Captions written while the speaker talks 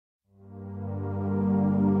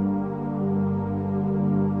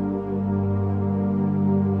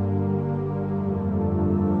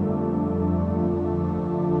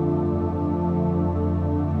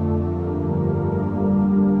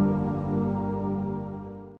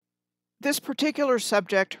This particular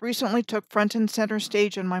subject recently took front and center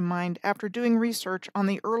stage in my mind after doing research on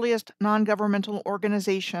the earliest non-governmental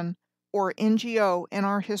organization, or NGO, in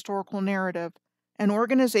our historical narrative, an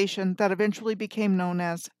organization that eventually became known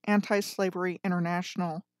as Anti-Slavery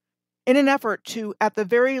International. In an effort to, at the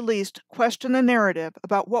very least, question the narrative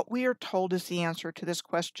about what we are told is the answer to this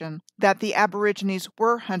question, that the Aborigines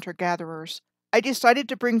were hunter-gatherers, I decided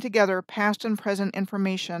to bring together past and present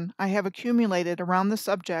information I have accumulated around the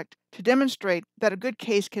subject to demonstrate that a good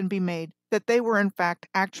case can be made that they were in fact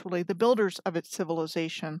actually the builders of its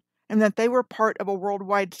civilization, and that they were part of a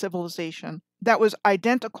worldwide civilization that was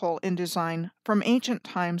identical in design from ancient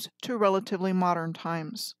times to relatively modern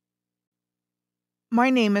times. My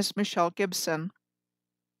name is Michelle Gibson.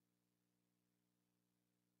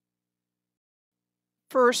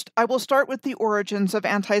 First, I will start with the origins of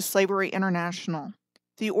Anti-Slavery International.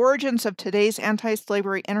 The origins of today's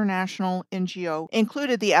Anti-Slavery International NGO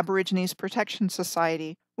included the Aborigines Protection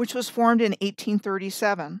Society, which was formed in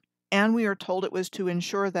 1837, and we are told it was to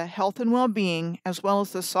ensure the health and well-being, as well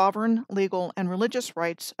as the sovereign, legal, and religious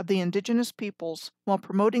rights of the indigenous peoples, while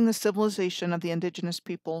promoting the civilization of the indigenous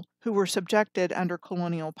people who were subjected under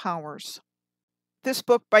colonial powers. This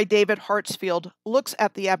book by David Hartsfield looks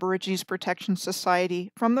at the Aborigines Protection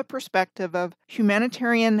Society from the perspective of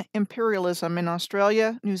humanitarian imperialism in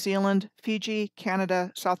Australia, New Zealand, Fiji,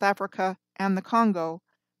 Canada, South Africa, and the Congo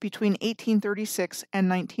between 1836 and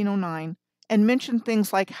 1909, and mentioned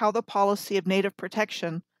things like how the policy of native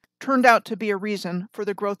protection turned out to be a reason for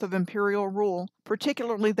the growth of imperial rule,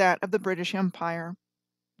 particularly that of the British Empire.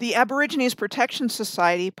 The Aborigines Protection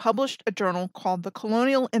Society published a journal called The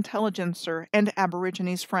Colonial Intelligencer and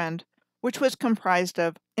Aborigines Friend, which was comprised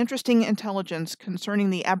of interesting intelligence concerning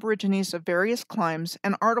the Aborigines of various climes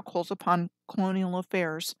and articles upon colonial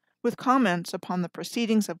affairs, with comments upon the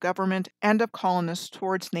proceedings of government and of colonists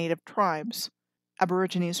towards native tribes.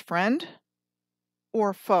 Aborigines Friend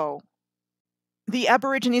or foe? The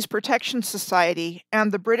Aborigines Protection Society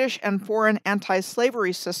and the British and Foreign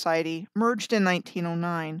Anti-Slavery Society merged in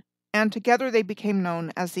 1909, and together they became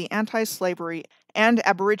known as the Anti-Slavery and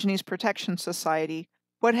Aborigines Protection Society,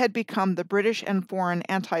 what had become the British and Foreign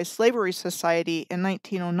Anti-Slavery Society in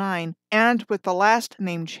 1909, and with the last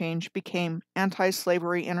name change became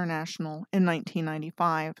Anti-Slavery International in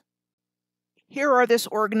 1995. Here are this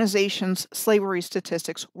organization's slavery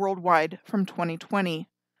statistics worldwide from 2020.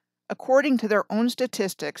 According to their own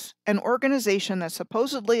statistics, an organization that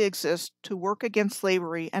supposedly exists to work against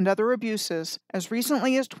slavery and other abuses, as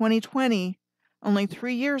recently as 2020, only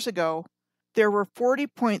 3 years ago, there were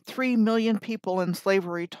 40.3 million people in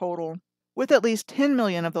slavery total, with at least 10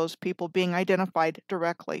 million of those people being identified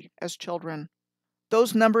directly as children.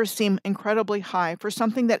 Those numbers seem incredibly high for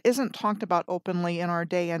something that isn't talked about openly in our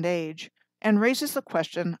day and age, and raises the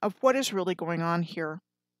question of what is really going on here.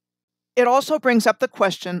 It also brings up the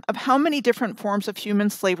question of how many different forms of human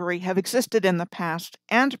slavery have existed in the past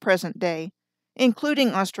and present day,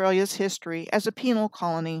 including Australia's history as a penal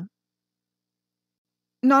colony.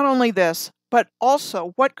 Not only this, but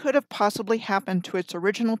also what could have possibly happened to its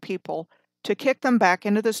original people to kick them back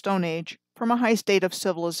into the Stone Age from a high state of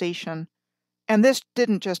civilization. And this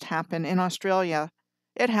didn't just happen in Australia.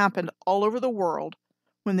 It happened all over the world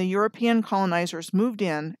when the European colonizers moved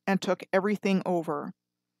in and took everything over.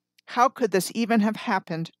 How could this even have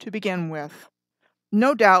happened to begin with?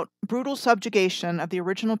 No doubt, brutal subjugation of the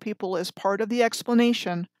original people is part of the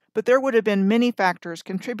explanation, but there would have been many factors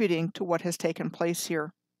contributing to what has taken place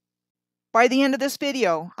here. By the end of this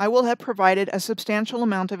video, I will have provided a substantial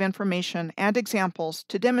amount of information and examples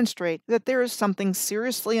to demonstrate that there is something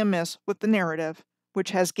seriously amiss with the narrative,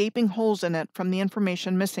 which has gaping holes in it from the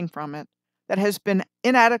information missing from it, that has been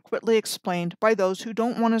inadequately explained by those who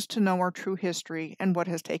don't want us to know our true history and what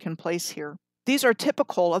has taken place here. These are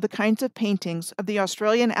typical of the kinds of paintings of the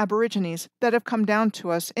Australian Aborigines that have come down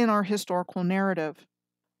to us in our historical narrative.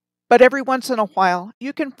 But every once in a while,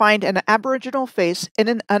 you can find an Aboriginal face in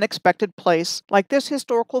an unexpected place, like this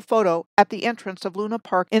historical photo at the entrance of Luna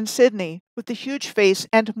Park in Sydney, with the huge face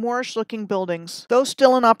and Moorish-looking buildings. Though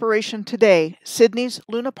still in operation today, Sydney's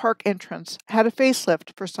Luna Park entrance had a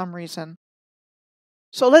facelift for some reason.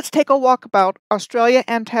 So let's take a walk about Australia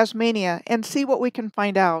and Tasmania and see what we can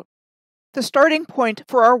find out. The starting point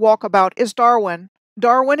for our walkabout is Darwin.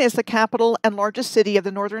 Darwin is the capital and largest city of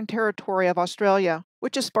the Northern Territory of Australia,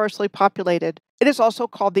 which is sparsely populated. It is also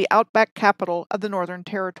called the outback capital of the Northern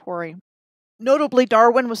Territory. Notably,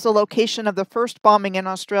 Darwin was the location of the first bombing in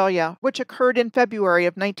Australia, which occurred in February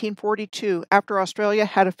of 1942 after Australia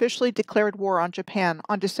had officially declared war on Japan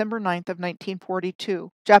on December 9th of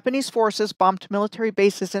 1942. Japanese forces bombed military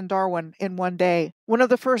bases in Darwin in one day. One of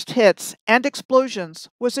the first hits and explosions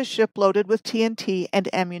was a ship loaded with TNT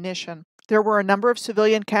and ammunition. There were a number of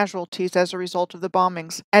civilian casualties as a result of the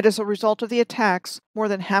bombings, and as a result of the attacks, more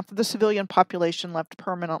than half of the civilian population left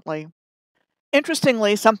permanently.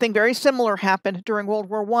 Interestingly, something very similar happened during World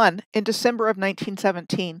War I in December of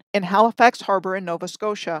 1917 in Halifax Harbor in Nova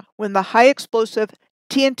Scotia, when the high-explosive,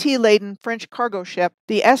 TNT-laden French cargo ship,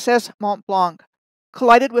 the SS Mont Blanc,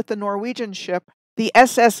 collided with the Norwegian ship, the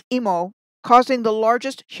SS Imo, causing the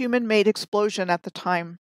largest human-made explosion at the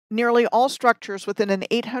time. Nearly all structures within an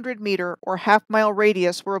 800-meter or half-mile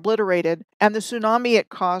radius were obliterated, and the tsunami it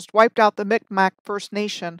caused wiped out the Mi'kmaq First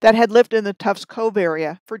Nation that had lived in the Tufts Cove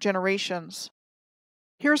area for generations.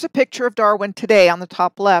 Here's a picture of Darwin today on the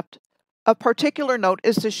top left. Of particular note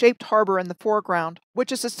is the shaped harbor in the foreground,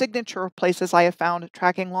 which is a signature of places I have found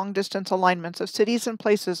tracking long-distance alignments of cities and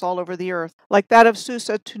places all over the earth, like that of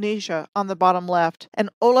Susa, Tunisia on the bottom left,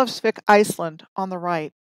 and Ólafsvík, Iceland on the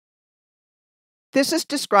right. This is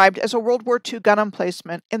described as a World War II gun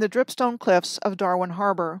emplacement in the dripstone cliffs of Darwin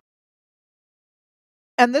Harbor.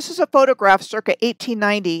 And this is a photograph circa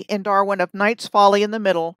 1890 in Darwin of Knight's Folly in the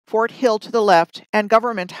middle, Fort Hill to the left, and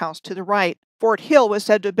Government House to the right. Fort Hill was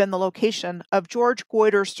said to have been the location of George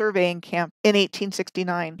Goyder's surveying camp in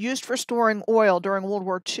 1869, used for storing oil during World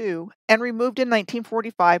War II, and removed in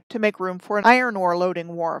 1945 to make room for an iron ore loading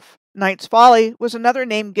wharf. Knight's Folly was another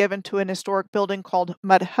name given to an historic building called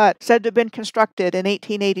Mud Hut, said to have been constructed in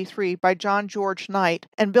 1883 by John George Knight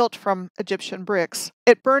and built from Egyptian bricks.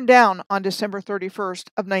 It burned down on December 31st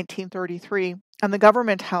of 1933. And the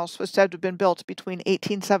Government House was said to have been built between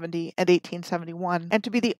 1870 and 1871, and to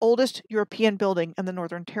be the oldest European building in the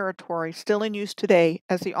Northern Territory, still in use today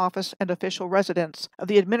as the office and official residence of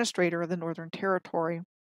the Administrator of the Northern Territory.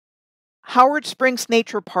 Howard Springs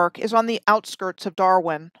Nature Park is on the outskirts of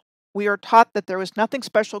Darwin. We are taught that there was nothing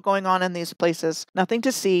special going on in these places, nothing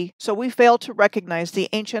to see, so we fail to recognize the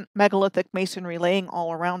ancient megalithic masonry laying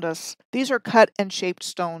all around us. These are cut and shaped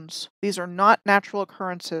stones. These are not natural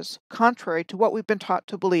occurrences, contrary to what we've been taught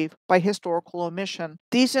to believe by historical omission.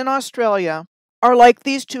 These in Australia are like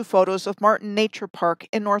these two photos of Martin Nature Park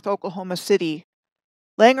in North Oklahoma City,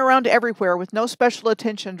 laying around everywhere with no special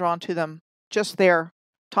attention drawn to them, just there,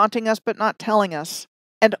 taunting us but not telling us,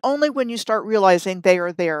 and only when you start realizing they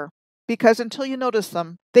are there, because until you notice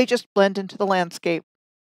them, they just blend into the landscape.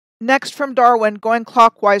 Next, from Darwin, going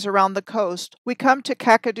clockwise around the coast, we come to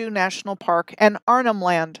Kakadu National Park and Arnhem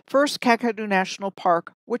Land, First Kakadu National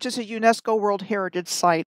Park, which is a UNESCO World Heritage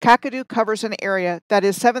Site. Kakadu covers an area that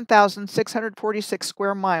is 7,646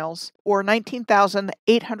 square miles, or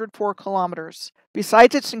 19,804 kilometers.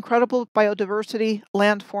 Besides its incredible biodiversity,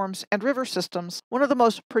 landforms, and river systems, one of the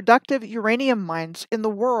most productive uranium mines in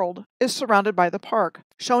the world is surrounded by the park,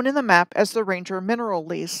 shown in the map as the Ranger Mineral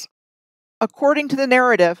Lease. According to the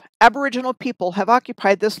narrative, Aboriginal people have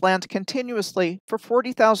occupied this land continuously for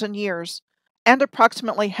 40,000 years, and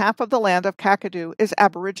approximately half of the land of Kakadu is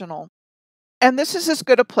Aboriginal. And this is as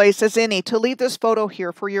good a place as any to leave this photo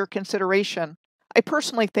here for your consideration. I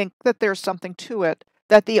personally think that there's something to it,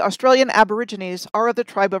 that the Australian Aborigines are of the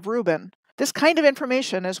tribe of Reuben. This kind of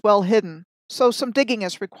information is well hidden, so some digging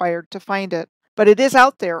is required to find it, but it is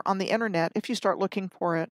out there on the internet if you start looking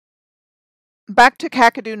for it. Back to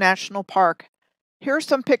Kakadu National Park. Here are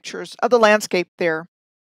some pictures of the landscape there.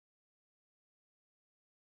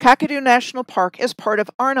 Kakadu National Park is part of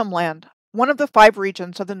Arnhem Land, one of the 5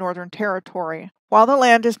 regions of the Northern Territory. While the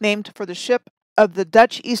land is named for the ship of the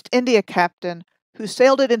Dutch East India captain who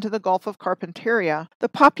sailed it into the Gulf of Carpentaria, the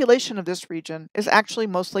population of this region is actually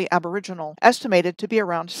mostly Aboriginal, estimated to be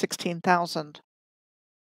around 16,000.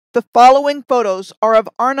 The following photos are of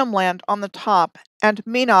Arnhem Land on the top and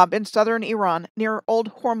Minab in southern Iran near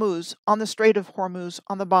Old Hormuz on the Strait of Hormuz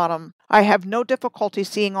on the bottom. I have no difficulty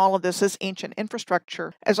seeing all of this as ancient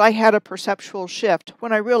infrastructure, as I had a perceptual shift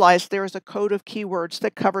when I realized there is a code of keywords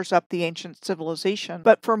that covers up the ancient civilization.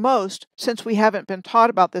 But for most, since we haven't been taught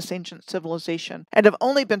about this ancient civilization and have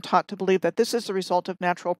only been taught to believe that this is the result of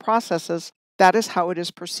natural processes, that is how it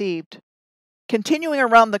is perceived. Continuing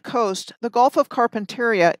around the coast, the Gulf of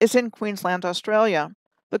Carpentaria is in Queensland, Australia.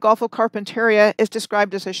 The Gulf of Carpentaria is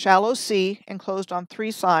described as a shallow sea enclosed on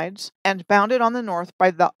 3 sides and bounded on the north by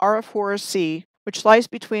the Arafura Sea, which lies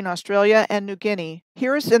between Australia and New Guinea.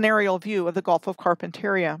 Here is an aerial view of the Gulf of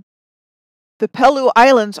Carpentaria. The Pellew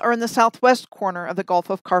Islands are in the southwest corner of the Gulf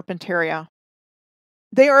of Carpentaria.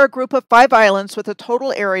 They are a group of 5 islands with a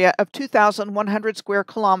total area of 2,100 square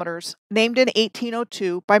kilometers, named in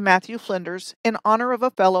 1802 by Matthew Flinders in honor of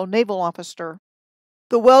a fellow naval officer.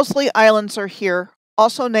 The Wellesley Islands are here,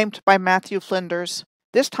 also named by Matthew Flinders,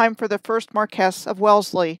 this time for the first Marquess of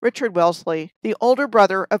Wellesley, Richard Wellesley, the older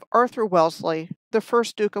brother of Arthur Wellesley, the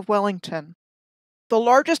first Duke of Wellington. The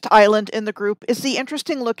largest island in the group is the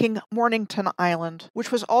interesting-looking Mornington Island, which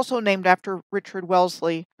was also named after Richard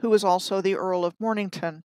Wellesley, who was also the Earl of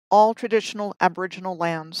Mornington, all traditional Aboriginal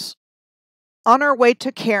lands. On our way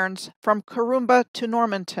to Cairns, from Corumba to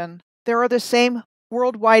Normanton, there are the same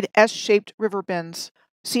worldwide S-shaped river bends,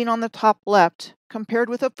 seen on the top left, compared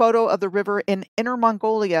with a photo of the river in Inner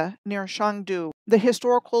Mongolia near Chengdu, the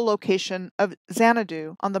historical location of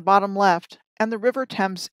Xanadu on the bottom left, and the River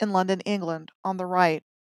Thames in London, England, on the right.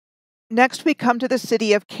 Next we come to the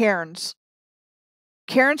city of Cairns.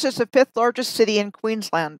 Cairns is the 5th largest city in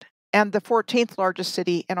Queensland, and the 14th largest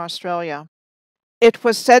city in Australia. It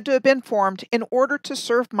was said to have been formed in order to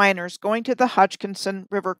serve miners going to the Hodgkinson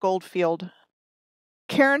River goldfield.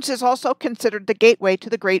 Cairns is also considered the gateway to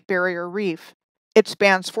the Great Barrier Reef. It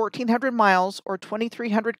spans 1,400 miles or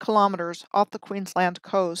 2,300 kilometers off the Queensland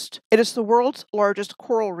coast. It is the world's largest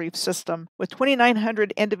coral reef system, with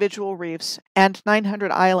 2,900 individual reefs and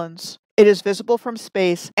 900 islands. It is visible from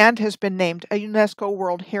space and has been named a UNESCO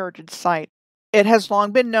World Heritage Site. It has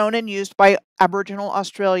long been known and used by Aboriginal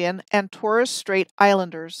Australian and Torres Strait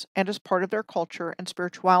Islanders and is part of their culture and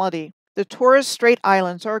spirituality. The Torres Strait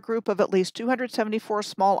Islands are a group of at least 274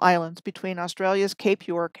 small islands between Australia's Cape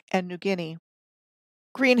York and New Guinea.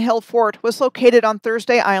 Green Hill Fort was located on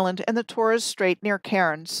Thursday Island in the Torres Strait near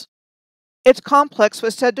Cairns. Its complex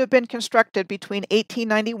was said to have been constructed between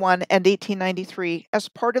 1891 and 1893 as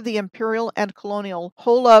part of the imperial and colonial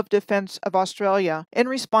whole-of defense of Australia in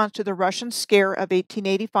response to the Russian scare of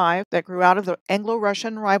 1885 that grew out of the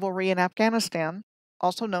Anglo-Russian rivalry in Afghanistan,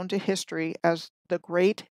 also known to history as the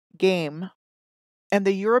Great Game, and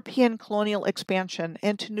the European colonial expansion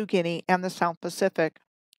into New Guinea and the South Pacific.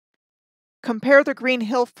 Compare the Green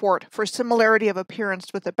Hill Fort for similarity of appearance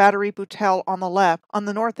with the Battery Boutel on the left on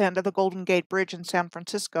the north end of the Golden Gate Bridge in San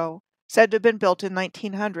Francisco, said to have been built in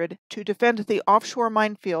 1900 to defend the offshore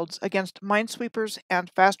minefields against minesweepers and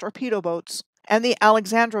fast torpedo boats, and the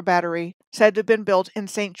Alexandra Battery, said to have been built in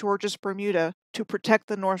St. George's, Bermuda, to protect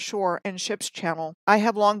the North Shore and Ship's Channel. I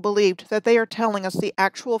have long believed that they are telling us the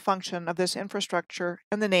actual function of this infrastructure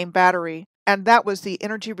and the name battery, and that was the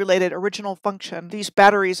energy-related original function these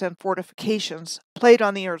batteries and fortifications played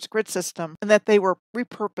on the Earth's grid system, and that they were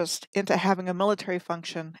repurposed into having a military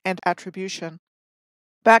function and attribution.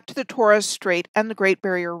 Back to the Torres Strait and the Great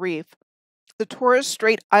Barrier Reef. The Torres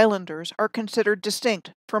Strait Islanders are considered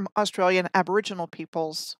distinct from Australian Aboriginal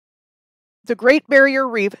peoples. The Great Barrier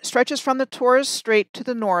Reef stretches from the Torres Strait to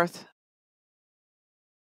the north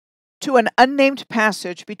to an unnamed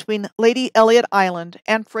passage between Lady Elliot Island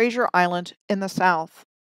and Fraser Island in the south.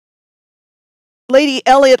 Lady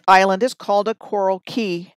Elliot Island is called a coral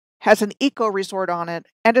key, has an eco-resort on it,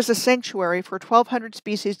 and is a sanctuary for 1,200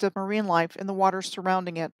 species of marine life in the waters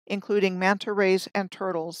surrounding it, including manta rays and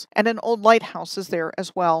turtles, and an old lighthouse is there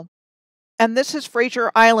as well. And this is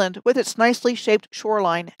Fraser Island with its nicely shaped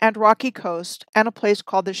shoreline and rocky coast, and a place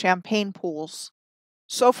called the Champagne Pools.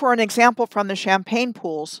 So for an example from the Champagne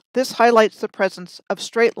Pools, this highlights the presence of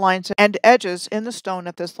straight lines and edges in the stone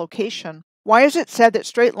at this location. Why is it said that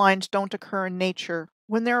straight lines don't occur in nature,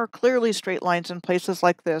 when there are clearly straight lines in places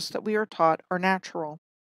like this that we are taught are natural?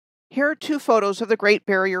 Here are 2 photos of the Great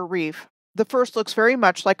Barrier Reef. The first looks very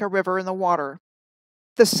much like a river in the water.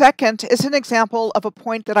 The second is an example of a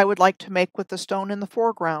point that I would like to make with the stone in the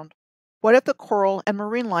foreground. What if the coral and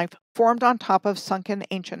marine life formed on top of sunken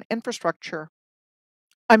ancient infrastructure?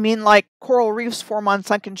 I mean, like coral reefs form on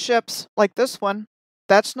sunken ships, like this one.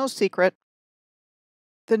 That's no secret.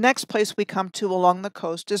 The next place we come to along the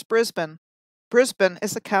coast is Brisbane. Brisbane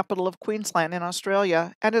is the capital of Queensland in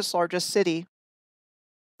Australia and its largest city.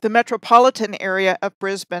 The metropolitan area of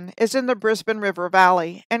Brisbane is in the Brisbane River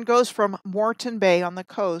Valley and goes from Moreton Bay on the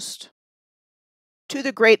coast to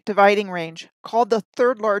the Great Dividing Range, called the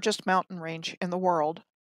 3rd largest mountain range in the world.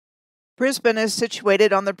 Brisbane is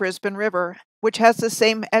situated on the Brisbane River, which has the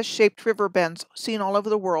same S-shaped river bends seen all over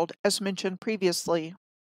the world as mentioned previously.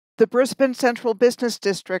 The Brisbane Central Business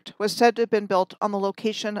District was said to have been built on the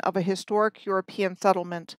location of a historic European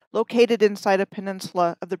settlement located inside a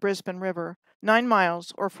peninsula of the Brisbane River, 9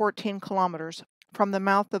 miles or 14 kilometers from the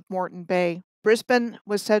mouth of Moreton Bay. Brisbane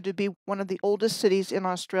was said to be one of the oldest cities in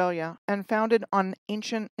Australia and founded on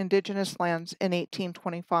ancient Indigenous lands in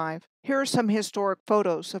 1825. Here are some historic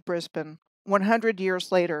photos of Brisbane. 100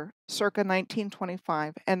 years later, circa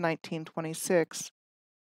 1925 and 1926.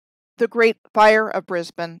 The Great Fire of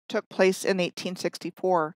Brisbane took place in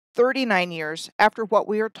 1864, 39 years after what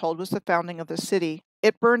we are told was the founding of the city.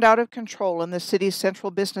 It burned out of control in the city's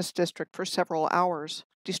central business district for several hours,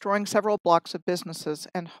 destroying several blocks of businesses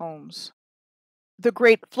and homes. The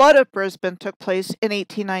Great Flood of Brisbane took place in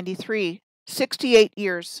 1893, 68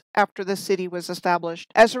 years after the city was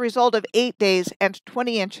established. As a result of 8 days and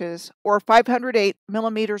 20 inches, or 508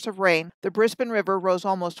 millimeters of rain, the Brisbane River rose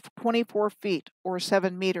almost 24 feet, or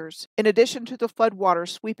 7 meters. In addition to the flood water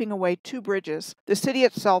sweeping away 2 bridges, the city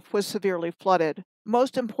itself was severely flooded.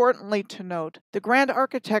 Most importantly to note, the grand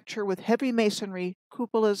architecture with heavy masonry,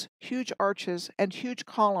 cupolas, huge arches, and huge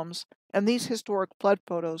columns, and these historic flood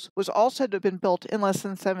photos, was all said to have been built in less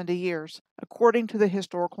than 70 years, according to the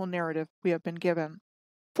historical narrative we have been given.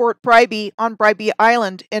 Fort Bribie on Bribie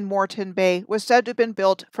Island in Moreton Bay was said to have been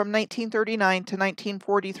built from 1939 to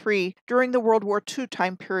 1943 during the World War II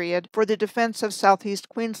time period for the defense of southeast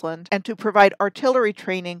Queensland and to provide artillery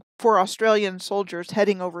training for Australian soldiers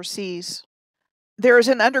heading overseas. There is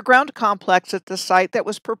an underground complex at the site that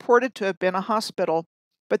was purported to have been a hospital,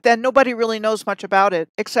 but then nobody really knows much about it,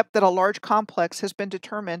 except that a large complex has been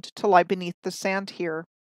determined to lie beneath the sand here.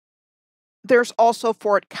 There's also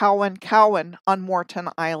Fort Cowan on Moreton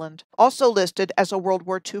Island, also listed as a World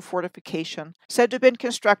War II fortification, said to have been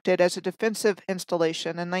constructed as a defensive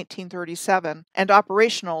installation in 1937 and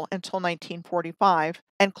operational until 1945,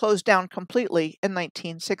 and closed down completely in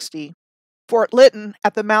 1960. Fort Lytton,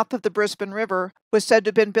 at the mouth of the Brisbane River, was said to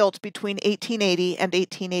have been built between 1880 and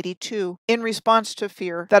 1882 in response to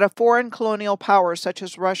fear that a foreign colonial power such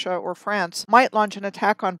as Russia or France might launch an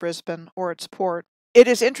attack on Brisbane or its port. It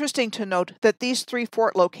is interesting to note that these 3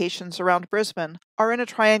 fort locations around Brisbane are in a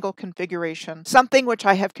triangle configuration, something which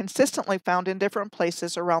I have consistently found in different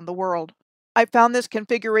places around the world. I found this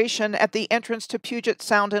configuration at the entrance to Puget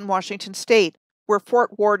Sound in Washington State, where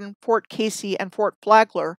Fort Worden, Fort Casey, and Fort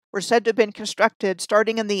Flagler were said to have been constructed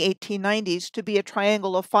starting in the 1890s to be a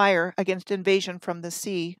triangle of fire against invasion from the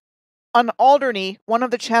sea. On Alderney, one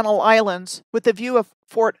of the Channel Islands, with the view of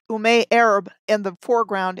Fort Ume Arab in the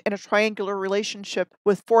foreground in a triangular relationship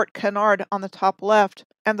with Fort Canard on the top left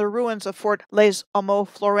and the ruins of Fort Les Aumaux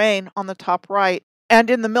Florain on the top right, and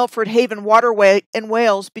in the Milford Haven waterway in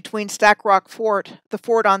Wales between Stack Rock Fort, the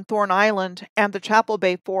fort on Thorn Island, and the Chapel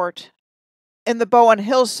Bay Fort. In the Bowen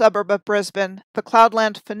Hills suburb of Brisbane, the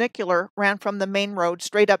Cloudland Funicular ran from the main road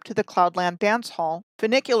straight up to the Cloudland Dance Hall.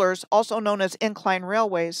 Funiculars, also known as incline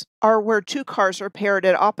railways, are where 2 cars are paired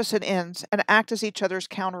at opposite ends and act as each other's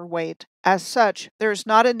counterweight. As such, there is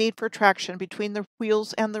not a need for traction between the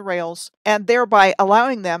wheels and the rails, and thereby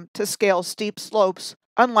allowing them to scale steep slopes,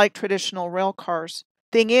 unlike traditional rail cars.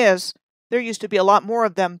 Thing is, there used to be a lot more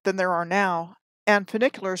of them than there are now, and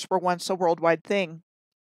funiculars were once a worldwide thing.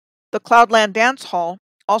 The Cloudland Dance Hall,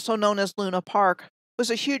 also known as Luna Park, was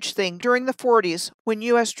a huge thing during the 40s when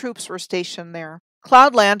U.S. troops were stationed there.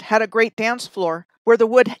 Cloudland had a great dance floor where the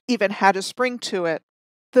wood even had a spring to it.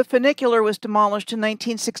 The funicular was demolished in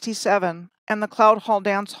 1967, and the Cloud Hall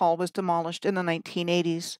Dance Hall was demolished in the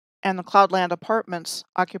 1980s, and the Cloudland Apartments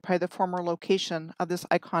occupy the former location of this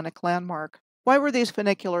iconic landmark. Why were these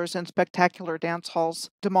funiculars and spectacular dance halls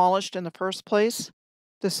demolished in the first place?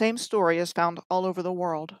 The same story is found all over the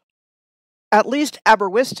world. At least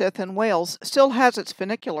Aberystwyth in Wales still has its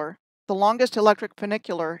funicular, the longest electric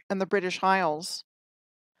funicular in the British Isles.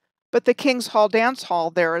 But the King's Hall Dance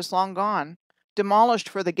Hall there is long gone, demolished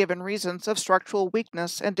for the given reasons of structural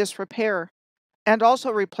weakness and disrepair, and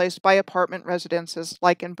also replaced by apartment residences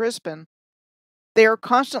like in Brisbane. They are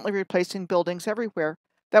constantly replacing buildings everywhere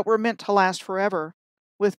that were meant to last forever,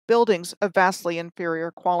 with buildings of vastly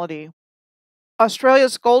inferior quality.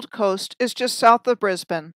 Australia's Gold Coast is just south of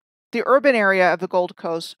Brisbane. The urban area of the Gold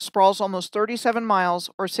Coast sprawls almost 37 miles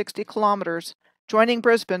or 60 kilometers, joining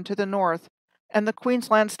Brisbane to the north and the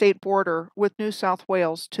Queensland state border with New South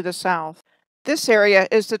Wales to the south. This area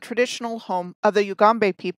is the traditional home of the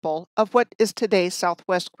Yugambeh people of what is today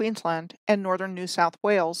southwest Queensland and northern New South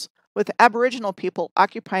Wales, with Aboriginal people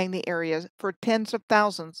occupying the area for tens of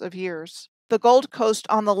thousands of years. The Gold Coast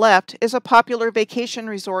on the left is a popular vacation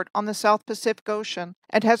resort on the South Pacific Ocean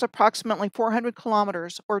and has approximately 400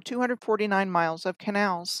 kilometers or 249 miles of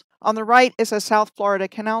canals. On the right is a South Florida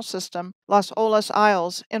canal system, Las Olas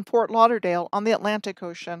Isles, in Fort Lauderdale on the Atlantic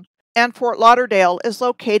Ocean. And Fort Lauderdale is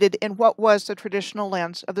located in what was the traditional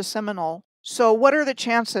lands of the Seminole. So what are the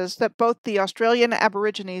chances that both the Australian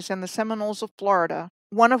Aborigines and the Seminoles of Florida,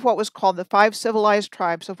 one of what was called the 5 civilized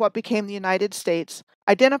tribes of what became the United States,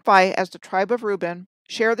 identify as the tribe of Reuben,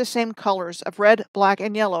 share the same colors of red, black,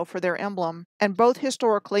 and yellow for their emblem, and both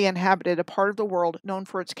historically inhabited a part of the world known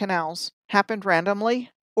for its canals, happened randomly?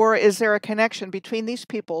 Or is there a connection between these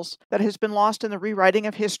peoples that has been lost in the rewriting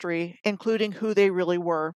of history, including who they really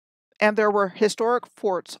were? And there were historic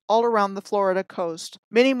forts all around the Florida coast,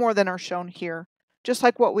 many more than are shown here, just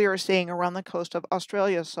like what we are seeing around the coast of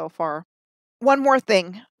Australia so far. One more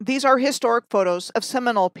thing, these are historic photos of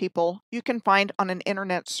Seminole people you can find on an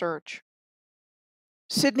internet search.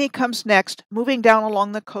 Sydney comes next, moving down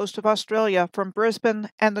along the coast of Australia from Brisbane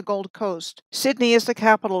and the Gold Coast. Sydney is the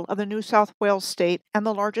capital of the New South Wales state and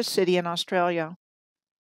the largest city in Australia.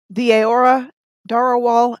 The Eora,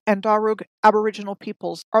 Darawal, and Darug Aboriginal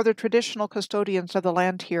peoples are the traditional custodians of the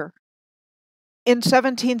land here. In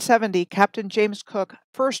 1770, Captain James Cook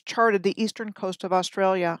first charted the eastern coast of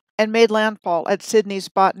Australia and made landfall at Sydney's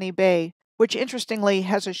Botany Bay, which interestingly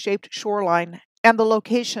has a shaped shoreline, and the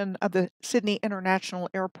location of the Sydney International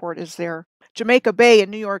Airport is there. Jamaica Bay in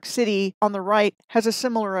New York City on the right has a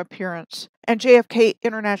similar appearance, and JFK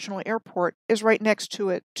International Airport is right next to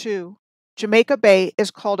it, too. Jamaica Bay is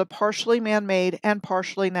called a partially man-made and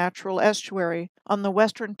partially natural estuary on the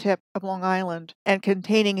western tip of Long Island and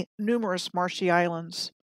containing numerous marshy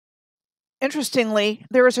islands. Interestingly,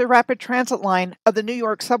 there is a rapid transit line of the New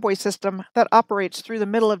York subway system that operates through the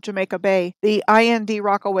middle of Jamaica Bay, the IND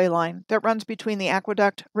Rockaway line that runs between the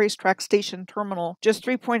Aqueduct Racetrack Station Terminal, just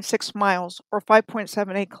 3.6 miles or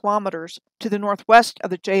 5.78 kilometers to the northwest of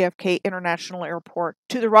the JFK International Airport,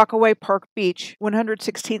 to the Rockaway Park Beach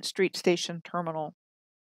 116th Street Station Terminal.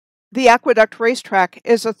 The Aqueduct Racetrack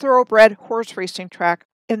is a thoroughbred horse racing track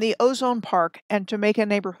in the Ozone Park and Jamaica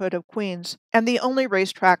neighborhood of Queens, and the only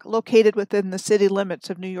racetrack located within the city limits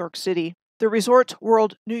of New York City. The Resorts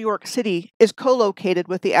World New York City is co-located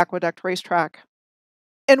with the Aqueduct Racetrack.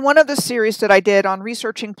 In one of the series that I did on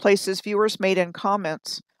researching places viewers made in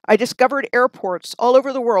comments, I discovered airports all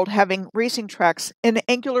over the world having racing tracks in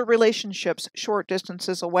angular relationships short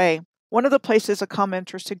distances away. One of the places a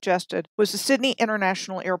commenter suggested was the Sydney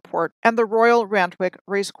International Airport and the Royal Randwick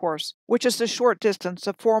Racecourse, which is a short distance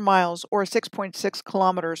of 4 miles or 6.6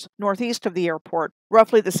 kilometers northeast of the airport,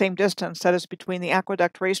 roughly the same distance that is between the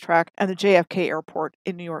Aqueduct Racetrack and the JFK Airport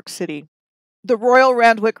in New York City. The Royal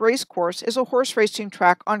Randwick Racecourse is a horse racing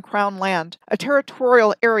track on Crown land, a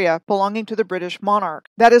territorial area belonging to the British monarch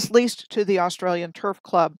that is leased to the Australian Turf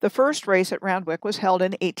Club. The first race at Randwick was held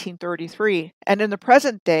in 1833, and in the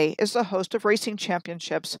present day is the host of racing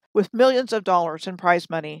championships with millions of dollars in prize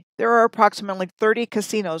money. There are approximately 30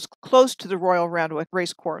 casinos close to the Royal Randwick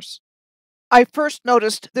Racecourse. I first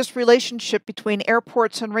noticed this relationship between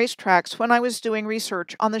airports and racetracks when I was doing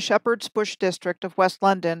research on the Shepherd's Bush district of West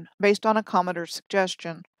London based on a commenter's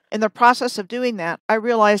suggestion. In the process of doing that, I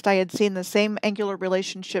realized I had seen the same angular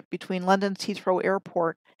relationship between London's Heathrow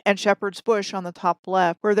Airport and Shepherd's Bush on the top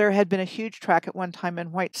left, where there had been a huge track at one time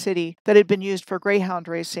in White City that had been used for greyhound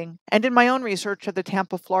racing, and in my own research of the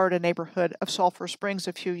Tampa, Florida neighborhood of Sulphur Springs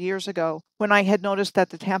a few years ago, when I had noticed that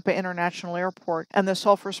the Tampa International Airport and the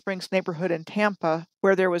Sulphur Springs neighborhood in Tampa,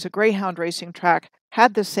 where there was a greyhound racing track,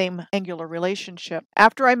 had the same angular relationship.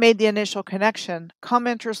 After I made the initial connection,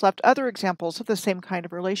 commenters left other examples of the same kind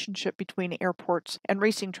of relationship between airports and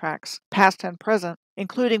racing tracks, past and present,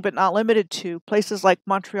 including but not limited to places like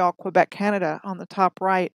Montreal, Quebec, Canada on the top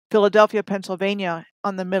right, Philadelphia, Pennsylvania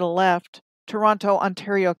on the middle left, Toronto,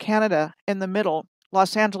 Ontario, Canada in the middle,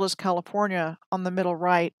 Los Angeles, California on the middle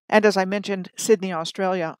right, and as I mentioned, Sydney,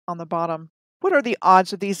 Australia on the bottom. What are the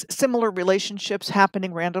odds of these similar relationships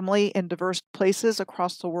happening randomly in diverse places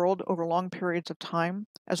across the world over long periods of time,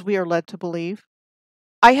 as we are led to believe?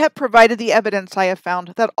 I have provided the evidence I have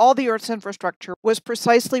found that all the Earth's infrastructure was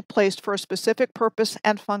precisely placed for a specific purpose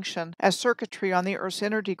and function as circuitry on the Earth's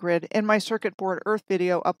energy grid in my Circuit Board Earth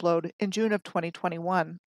video upload in June of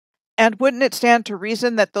 2021. And wouldn't it stand to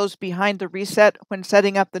reason that those behind the reset when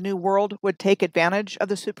setting up the new world would take advantage of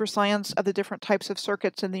the superscience of the different types of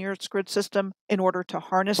circuits in the Earth's grid system in order to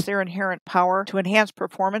harness their inherent power to enhance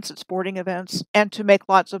performance at sporting events and to make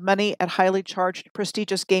lots of money at highly charged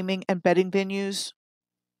prestigious gaming and betting venues?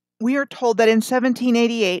 We are told that in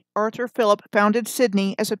 1788, Arthur Phillip founded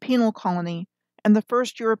Sydney as a penal colony and the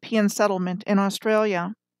first European settlement in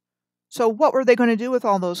Australia. So what were they going to do with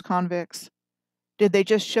all those convicts? Did they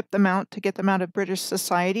just ship them out to get them out of British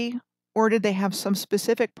society, or did they have some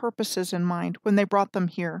specific purposes in mind when they brought them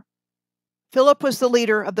here? Philip was the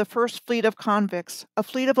leader of the first fleet of convicts, a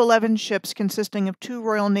fleet of 11 ships consisting of 2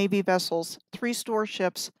 Royal Navy vessels, 3 store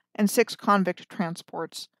ships, and 6 convict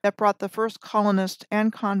transports that brought the first colonists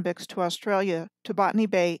and convicts to Australia, to Botany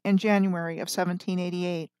Bay, in January of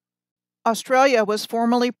 1788. Australia was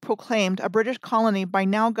formally proclaimed a British colony by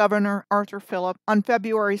now Governor Arthur Phillip on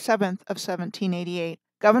February 7th of 1788.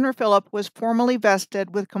 Governor Phillip was formally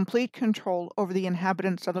vested with complete control over the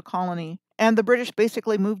inhabitants of the colony, and the British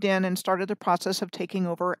basically moved in and started the process of taking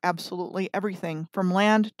over absolutely everything, from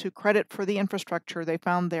land to credit for the infrastructure they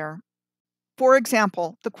found there. For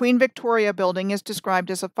example, the Queen Victoria Building is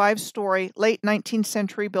described as a 5-story, late 19th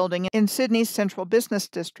century building in Sydney's central business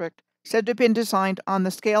district, said to have been designed on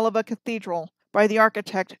the scale of a cathedral by the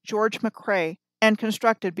architect George McCrae and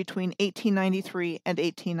constructed between 1893 and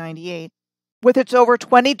 1898. With its over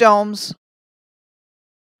 20 domes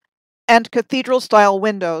and cathedral-style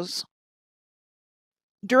windows.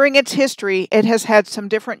 During its history, it has had some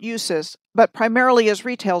different uses, but primarily as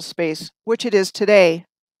retail space, which it is today,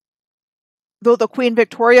 though the Queen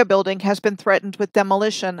Victoria Building has been threatened with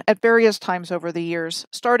demolition at various times over the years,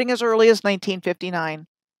 starting as early as 1959.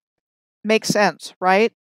 Makes sense,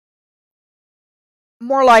 right?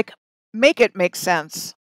 More like, make it make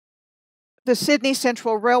sense. The Sydney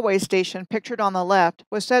Central Railway Station, pictured on the left,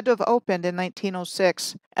 was said to have opened in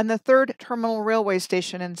 1906, and the third terminal railway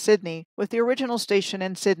station in Sydney, with the original station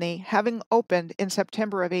in Sydney having opened in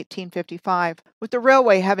September of 1855, with the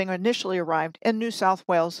railway having initially arrived in New South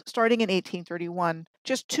Wales starting in 1831,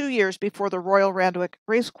 just 2 years before the Royal Randwick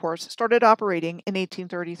Racecourse started operating in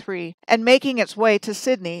 1833, and making its way to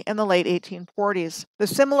Sydney in the late 1840s. The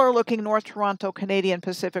similar-looking North Toronto Canadian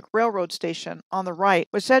Pacific Railroad station on the right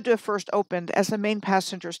was said to have first opened as the main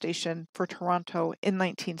passenger station for Toronto in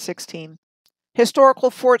 1916. Historical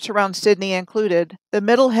forts around Sydney included the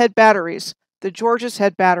Middle Head Batteries, the Georges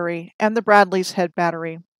Head Battery, and the Bradley's Head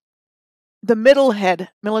Battery. The Middle Head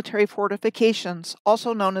military fortifications,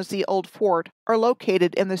 also known as the Old Fort, are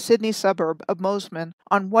located in the Sydney suburb of Mosman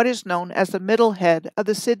on what is known as the Middle Head of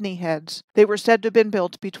the Sydney Heads. They were said to have been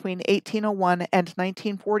built between 1801 and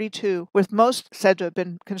 1942, with most said to have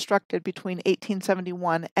been constructed between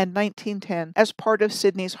 1871 and 1910 as part of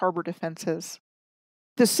Sydney's harbour defences.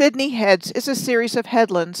 The Sydney Heads is a series of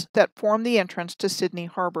headlands that form the entrance to Sydney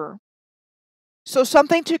Harbour. So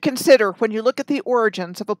something to consider when you look at the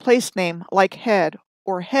origins of a place name like Head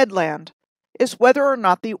or Headland is whether or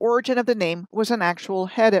not the origin of the name was an actual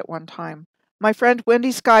head at one time. My friend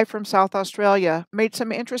Wendy Skye from South Australia made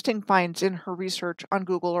some interesting finds in her research on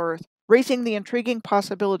Google Earth, raising the intriguing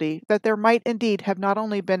possibility that there might indeed have not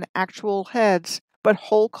only been actual heads, but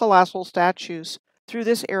whole colossal statues through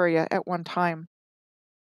this area at one time.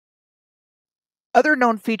 Other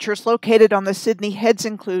known features located on the Sydney Heads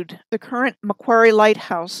include the current Macquarie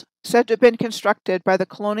Lighthouse, said to have been constructed by the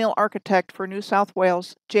colonial architect for New South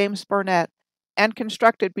Wales, James Barnett, and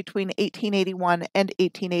constructed between 1881 and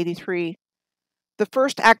 1883. The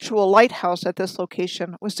first actual lighthouse at this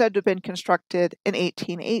location was said to have been constructed in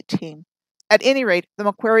 1818. At any rate, the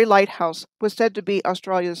Macquarie Lighthouse was said to be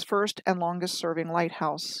Australia's first and longest-serving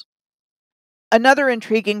lighthouse. Another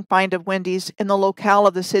intriguing find of Wendy's in the locale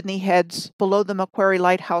of the Sydney Heads below the Macquarie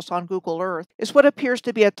Lighthouse on Google Earth is what appears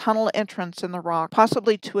to be a tunnel entrance in the rock,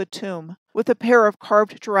 possibly to a tomb, with a pair of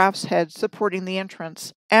carved giraffes' heads supporting the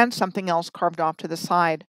entrance, and something else carved off to the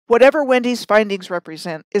side. Whatever Wendy's findings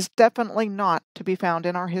represent is definitely not to be found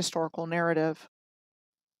in our historical narrative.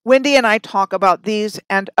 Wendy and I talk about these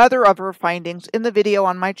and other of her findings in the video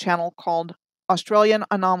on my channel called Australian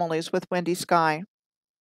Anomalies with Wendy Skye.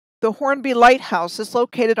 The Hornby Lighthouse is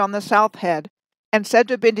located on the South Head and said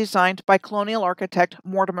to have been designed by colonial architect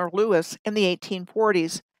Mortimer Lewis in the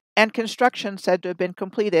 1840s, and construction said to have been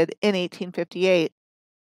completed in 1858.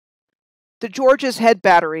 The Georges Head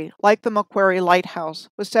Battery, like the Macquarie Lighthouse,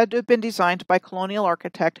 was said to have been designed by colonial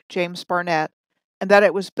architect James Barnett, and that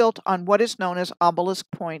it was built on what is known as Obelisk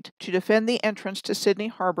Point to defend the entrance to Sydney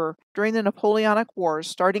Harbour during the Napoleonic Wars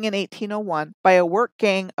starting in 1801 by a work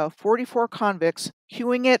gang of 44 convicts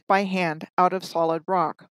hewing it by hand out of solid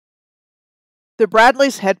rock. The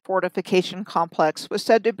Bradley's Head Fortification Complex was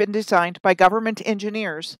said to have been designed by government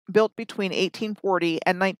engineers, built between 1840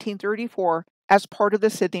 and 1934 as part of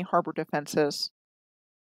the Sydney Harbour defences.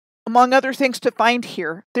 Among other things to find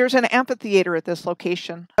here, there's an amphitheatre at this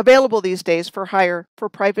location, available these days for hire for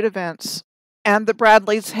private events, and the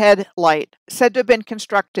Bradley's Head Light, said to have been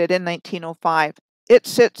constructed in 1905. It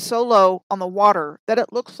sits so low on the water that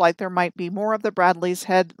it looks like there might be more of the Bradley's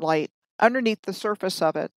Head Light underneath the surface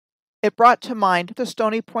of it. It brought to mind the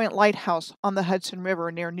Stony Point Lighthouse on the Hudson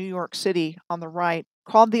River near New York City on the right,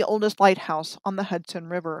 called the oldest lighthouse on the Hudson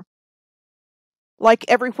River. Like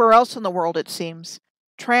everywhere else in the world, it seems,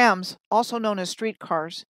 trams, also known as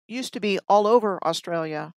streetcars, used to be all over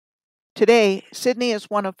Australia. Today, Sydney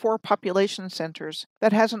is one of 4 population centres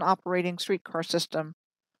that has an operating streetcar system.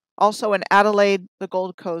 also in Adelaide, the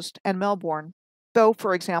Gold Coast, and Melbourne. Though,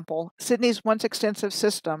 for example, Sydney's once extensive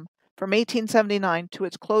system, from 1879 to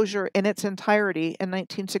its closure in its entirety in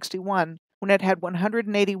 1961, when it had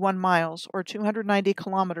 181 miles or 290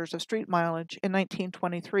 kilometers of street mileage in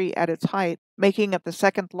 1923 at its height, making it the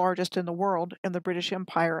second largest in the world in the British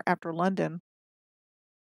Empire after London.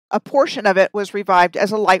 A portion of it was revived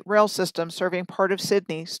as a light rail system serving part of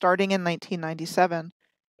Sydney starting in 1997,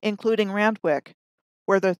 including Randwick,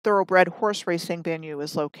 where the thoroughbred horse racing venue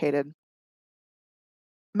is located.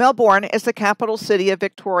 Melbourne is the capital city of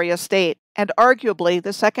Victoria State and arguably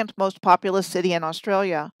the second most populous city in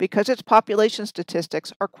Australia because its population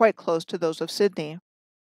statistics are quite close to those of Sydney.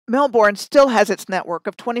 Melbourne still has its network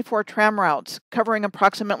of 24 tram routes covering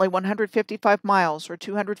approximately 155 miles or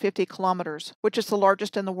 250 kilometers, which is the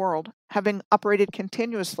largest in the world, having operated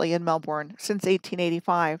continuously in Melbourne since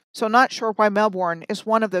 1885. So not sure why Melbourne is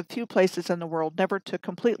one of the few places in the world never to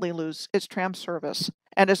completely lose its tram service,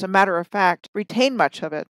 and as a matter of fact, retain much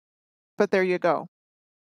of it. But there you go.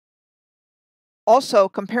 Also,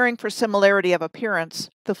 comparing for similarity of appearance,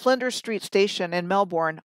 the Flinders Street station in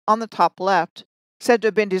Melbourne, on the top left, said to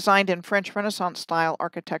have been designed in French Renaissance-style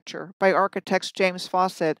architecture by architects James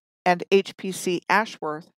Fawcett and H.P.C.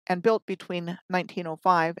 Ashworth and built between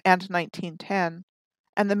 1905 and 1910,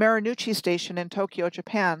 and the Marunouchi Station in Tokyo,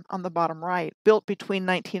 Japan, on the bottom right, built between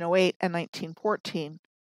 1908 and 1914.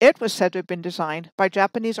 It was said to have been designed by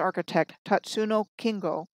Japanese architect Tatsuno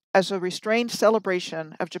Kingo as a restrained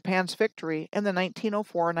celebration of Japan's victory in the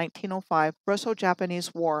 1904-1905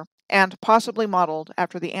 Russo-Japanese War, and possibly modeled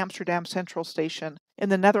after the Amsterdam Central Station in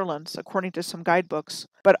the Netherlands, according to some guidebooks,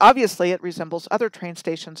 but obviously it resembles other train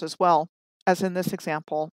stations as well, as in this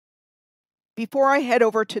example. Before I head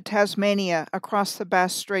over to Tasmania across the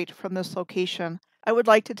Bass Strait from this location, I would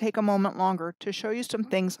like to take a moment longer to show you some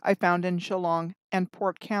things I found in Geelong and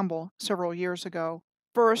Port Campbell several years ago.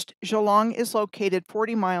 First, Geelong is located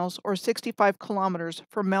 40 miles or 65 kilometers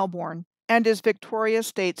from Melbourne and is Victoria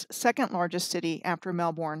State's second largest city after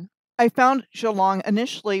Melbourne. I found Geelong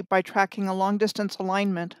initially by tracking a long-distance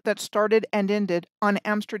alignment that started and ended on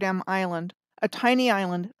Amsterdam Island, a tiny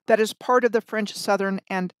island that is part of the French Southern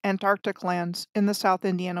and Antarctic lands in the South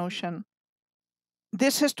Indian Ocean.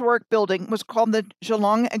 This historic building was called the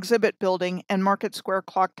Geelong Exhibit Building and Market Square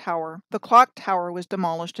Clock Tower. The clock tower was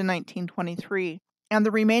demolished in 1923, and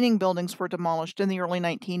the remaining buildings were demolished in the early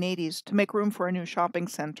 1980s to make room for a new shopping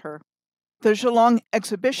center. The Geelong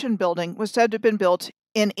Exhibition Building was said to have been built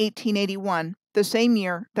in 1881, the same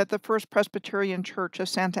year that the First Presbyterian Church of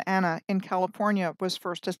Santa Ana in California was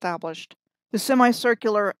first established. The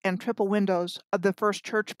semicircular and triple windows of the first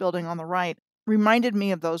church building on the right reminded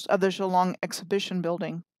me of those of the Geelong Exhibition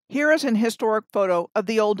Building. Here is an historic photo of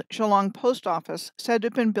the old Geelong Post Office, said to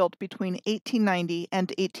have been built between 1890 and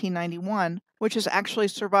 1891, which has actually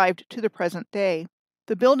survived to the present day.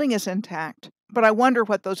 The building is intact, but I wonder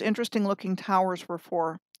what those interesting-looking towers were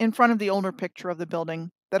for, in front of the older picture of the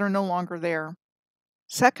building, that are no longer there.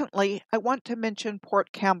 Secondly, I want to mention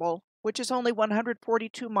Port Campbell, which is only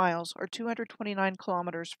 142 miles or 229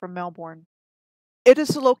 kilometers from Melbourne. It is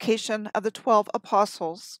the location of the 12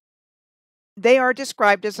 Apostles. They are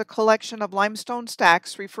described as a collection of limestone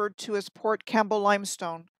stacks referred to as Port Campbell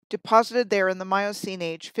limestone, deposited there in the Miocene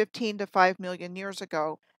age 15 to 5 million years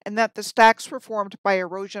ago, and that the stacks were formed by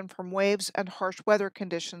erosion from waves and harsh weather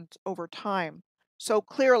conditions over time. So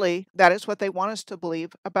clearly, that is what they want us to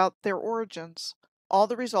believe about their origins, all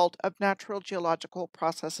the result of natural geological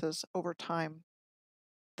processes over time.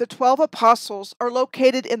 The 12 Apostles are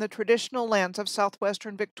located in the traditional lands of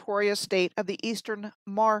southwestern Victoria State of the Eastern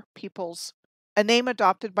Maar peoples, a name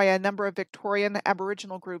adopted by a number of Victorian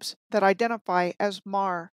Aboriginal groups that identify as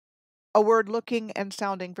Maar, a word looking and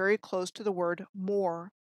sounding very close to the word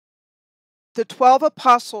Moor. The 12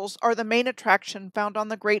 Apostles are the main attraction found on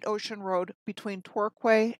the Great Ocean Road between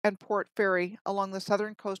Torquay and Port Fairy along the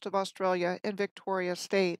southern coast of Australia in Victoria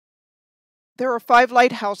State. There are 5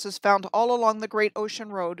 lighthouses found all along the Great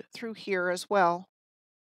Ocean Road through here as well.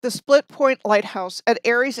 The Split Point Lighthouse at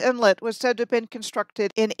Aries Inlet was said to have been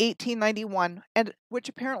constructed in 1891, and which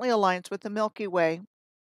apparently aligns with the Milky Way.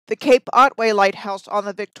 The Cape Otway Lighthouse on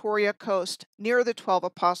the Victoria coast, near the 12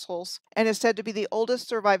 Apostles, and is said to be the oldest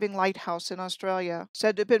surviving lighthouse in Australia,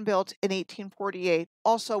 said to have been built in 1848,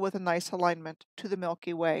 also with a nice alignment to the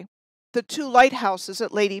Milky Way. The 2 lighthouses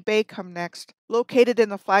at Lady Bay come next, located in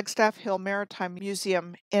the Flagstaff Hill Maritime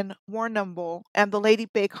Museum in Warrnambool, and the Lady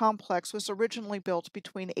Bay complex was originally built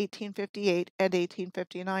between 1858 and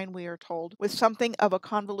 1859, we are told, with something of a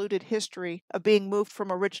convoluted history of being moved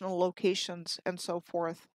from original locations and so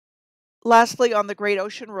forth. Lastly, on the Great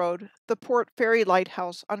Ocean Road, the Port Ferry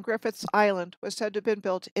Lighthouse on Griffith's Island was said to have been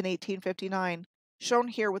built in 1859, shown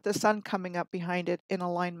here with the sun coming up behind it in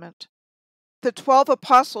alignment. The 12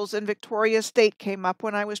 apostles in Victoria State came up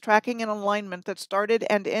when I was tracking an alignment that started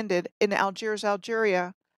and ended in Algiers,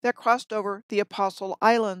 Algeria, that crossed over the Apostle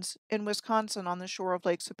Islands in Wisconsin on the shore of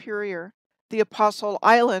Lake Superior. The Apostle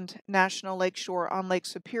Island National Lakeshore on Lake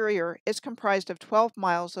Superior is comprised of 12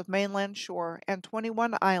 miles of mainland shore and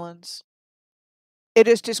 21 islands. It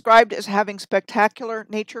is described as having spectacular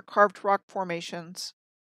nature-carved rock formations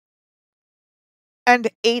and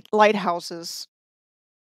 8 lighthouses.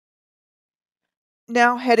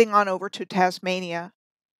 Now heading on over to Tasmania.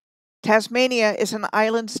 Tasmania is an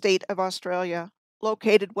island state of Australia,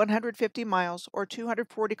 located 150 miles or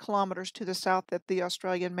 240 kilometers to the south of the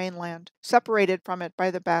Australian mainland, separated from it by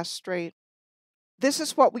the Bass Strait. This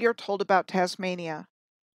is what we are told about Tasmania.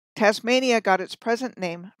 Tasmania got its present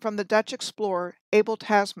name from the Dutch explorer Abel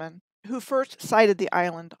Tasman, who first sighted the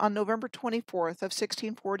island on November 24th of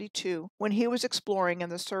 1642 when he was exploring in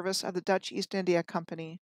the service of the Dutch East India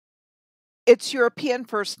Company. Its European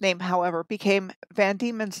first name, however, became Van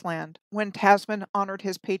Diemen's Land when Tasman honored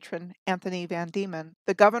his patron Anthony Van Diemen,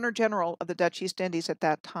 the Governor-General of the Dutch East Indies at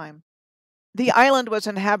that time. The island was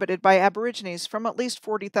inhabited by Aborigines from at least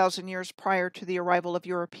 40,000 years prior to the arrival of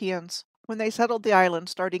Europeans, when they settled the island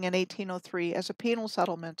starting in 1803 as a penal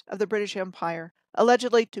settlement of the British Empire,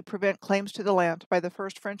 allegedly to prevent claims to the land by the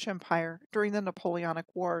First French Empire during the Napoleonic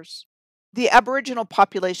Wars. The Aboriginal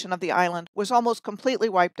population of the island was almost completely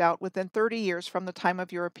wiped out within 30 years from the time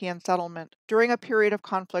of European settlement, during a period of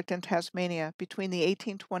conflict in Tasmania between the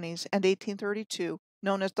 1820s and 1832,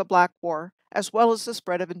 known as the Black War, as well as the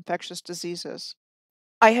spread of infectious diseases.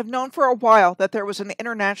 I have known for a while that there was an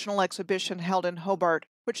international exhibition held in Hobart,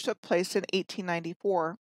 which took place in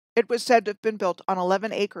 1894. It was said to have been built on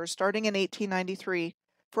 11 acres starting in 1893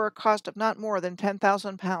 for a cost of not more than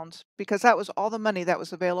 £10,000, because that was all the money that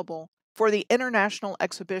was available for the international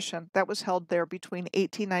exhibition that was held there between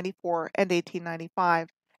 1894 and 1895,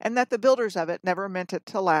 and that the builders of it never meant it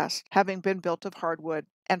to last, having been built of hardwood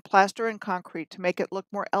and plaster and concrete to make it look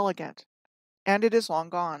more elegant, and it is long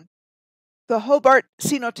gone. The Hobart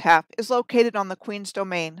Cenotaph is located on the Queen's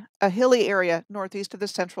Domain, a hilly area northeast of the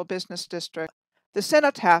Central Business District. The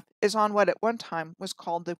cenotaph is on what at one time was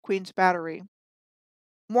called the Queen's Battery.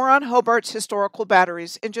 More on Hobart's historical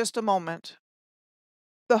batteries in just a moment.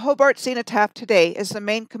 The Hobart Cenotaph today is the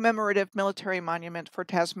main commemorative military monument for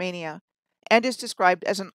Tasmania and is described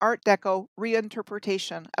as an Art Deco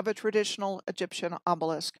reinterpretation of a traditional Egyptian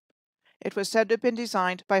obelisk. It was said to have been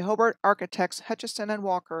designed by Hobart architects Hutchison and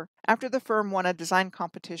Walker after the firm won a design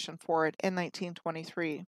competition for it in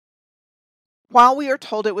 1923. While we are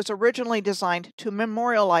told it was originally designed to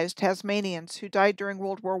memorialize Tasmanians who died during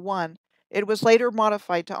World War I, it was later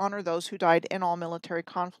modified to honor those who died in all military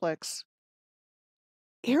conflicts.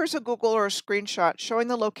 Here's a Google or a screenshot showing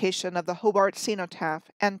the location of the Hobart Cenotaph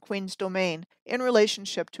and Queen's Domain in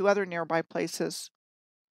relationship to other nearby places.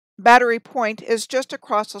 Battery Point is just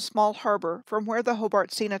across a small harbor from where the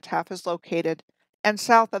Hobart Cenotaph is located and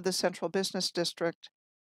south of the Central Business District.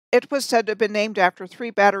 It was said to have been named after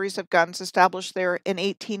 3 batteries of guns established there in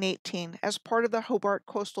 1818 as part of the Hobart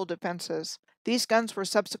coastal defenses. These guns were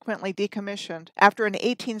subsequently decommissioned after an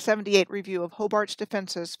 1878 review of Hobart's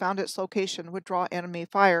defenses found its location would draw enemy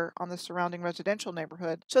fire on the surrounding residential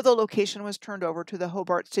neighborhood, so the location was turned over to the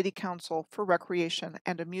Hobart City Council for recreation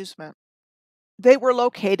and amusement. They were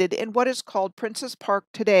located in what is called Prince's Park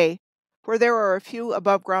today, where there are a few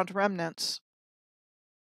above-ground remnants,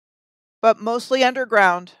 but mostly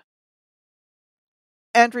underground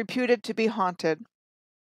and reputed to be haunted.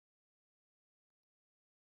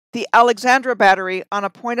 The Alexandra Battery, on a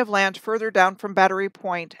point of land further down from Battery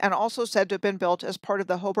Point and also said to have been built as part of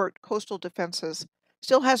the Hobart coastal defenses,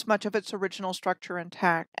 still has much of its original structure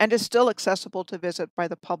intact and is still accessible to visit by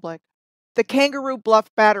the public. The Kangaroo Bluff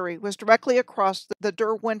Battery was directly across the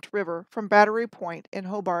Derwent River from Battery Point in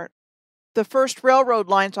Hobart. The first railroad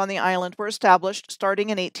lines on the island were established starting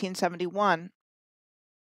in 1871.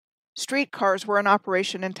 Streetcars were in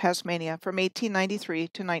operation in Tasmania from 1893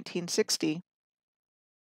 to 1960.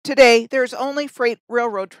 Today, there is only freight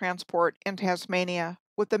railroad transport in Tasmania,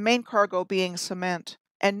 with the main cargo being cement,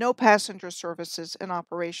 and no passenger services in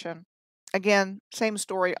operation. Again, same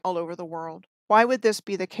story all over the world. Why would this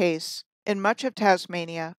be the case? In much of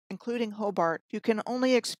Tasmania, including Hobart, you can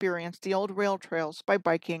only experience the old rail trails by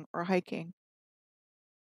biking or hiking.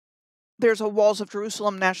 There's a Walls of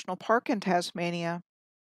Jerusalem National Park in Tasmania.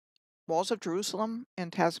 Walls of Jerusalem in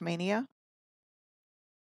Tasmania?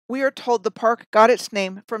 We are told the park got its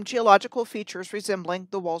name from geological features resembling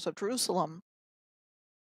the walls of Jerusalem.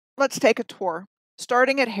 Let's take a tour,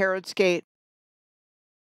 starting at Herod's Gate.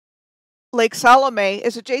 Lake Salome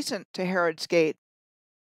is adjacent to Herod's Gate.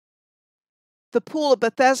 The Pool of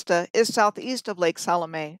Bethesda is southeast of Lake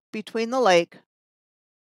Salome, between the lake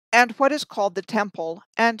and what is called the Temple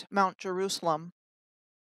and Mount Jerusalem.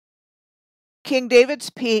 King David's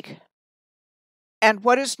Peak and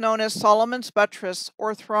what is known as Solomon's Buttress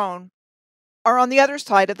or Throne are on the other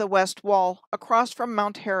side of the west wall, across from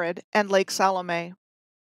Mount Herod and Lake Salome.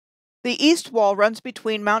 The east wall runs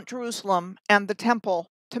between Mount Jerusalem and the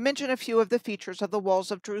Temple, to mention a few of the features of the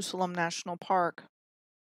Walls of Jerusalem National Park.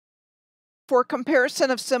 For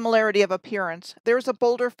comparison of similarity of appearance, there is a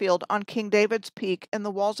boulder field on King David's Peak in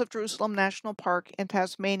the Walls of Jerusalem National Park in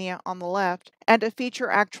Tasmania on the left, and a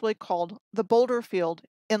feature actually called the Boulder Field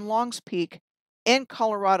in Long's Peak in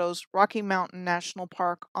Colorado's Rocky Mountain National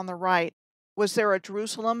Park on the right. Was there a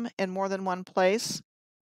Jerusalem in more than one place?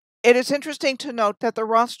 It is interesting to note that the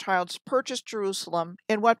Rothschilds purchased Jerusalem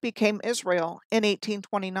in what became Israel in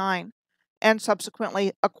 1829, and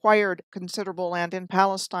subsequently acquired considerable land in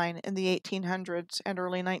Palestine in the 1800s and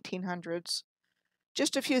early 1900s.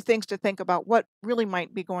 Just a few things to think about what really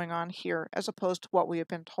might be going on here, as opposed to what we have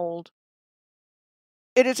been told.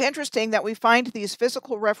 It is interesting that we find these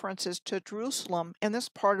physical references to Jerusalem in this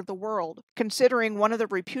part of the world, considering one of the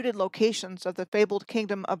reputed locations of the fabled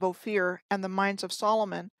kingdom of Ophir and the mines of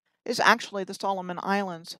Solomon is actually the Solomon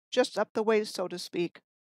Islands, just up the way, so to speak.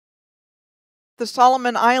 The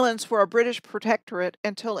Solomon Islands were a British protectorate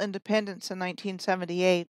until independence in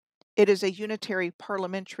 1978. It is a unitary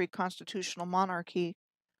parliamentary constitutional monarchy,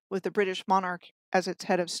 with the British monarch as its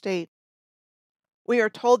head of state. We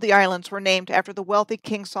are told the islands were named after the wealthy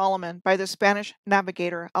King Solomon by the Spanish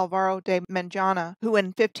navigator Alvaro de Menjana, who in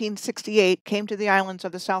 1568 came to the islands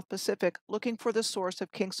of the South Pacific looking for the source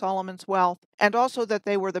of King Solomon's wealth, and also that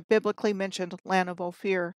they were the biblically mentioned land of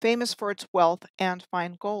Ophir, famous for its wealth and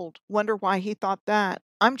fine gold. Wonder why he thought that?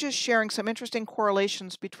 I'm just sharing some interesting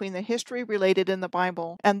correlations between the history related in the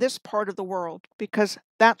Bible and this part of the world, because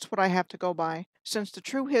that's what I have to go by, since the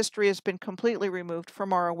true history has been completely removed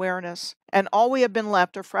from our awareness, and all we have been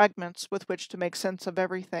left are fragments with which to make sense of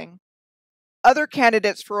everything. Other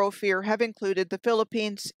candidates for Ophir have included the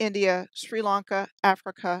Philippines, India, Sri Lanka,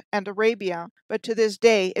 Africa, and Arabia, but to this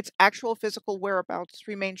day its actual physical whereabouts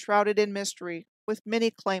remain shrouded in mystery, with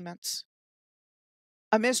many claimants.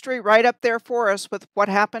 A mystery right up there for us with what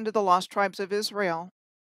happened to the lost tribes of Israel.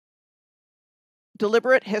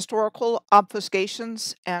 Deliberate historical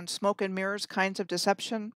obfuscations and smoke and mirrors kinds of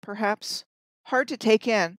deception, perhaps? Hard to take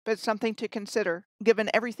in, but something to consider, given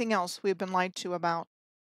everything else we've been lied to about.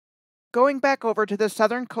 Going back over to the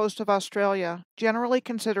southern coast of Australia, generally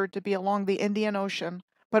considered to be along the Indian Ocean,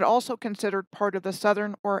 but also considered part of the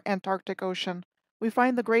Southern or Antarctic Ocean, we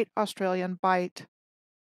find the Great Australian Bight.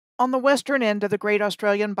 On the western end of the Great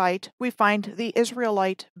Australian Bight, we find the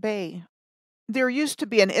Israelite Bay. There used to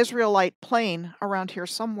be an Israelite plain around here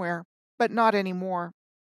somewhere, but not anymore.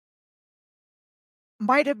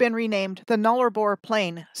 Might have been renamed the Nullarbor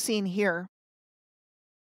Plain, seen here.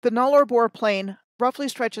 The Nullarbor Plain roughly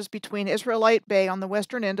stretches between Israelite Bay on the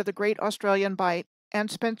western end of the Great Australian Bight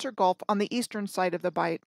and Spencer Gulf on the eastern side of the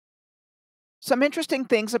bight. Some interesting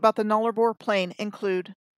things about the Nullarbor Plain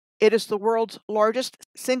include it is the world's largest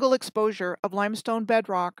single exposure of limestone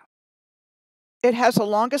bedrock. It has the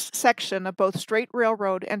longest section of both straight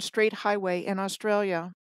railroad and straight highway in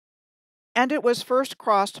Australia. And it was first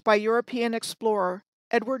crossed by European explorer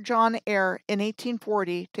Edward John Eyre in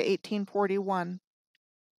 1840 to 1841.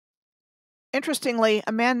 Interestingly,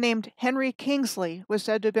 a man named Henry Kingsley was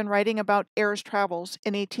said to have been writing about Eyre's travels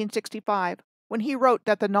in 1865 when he wrote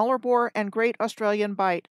that the Nullarbor and Great Australian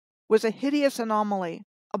Bight was a hideous anomaly,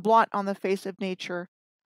 a blot on the face of nature,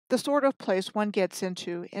 the sort of place one gets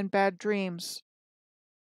into in bad dreams.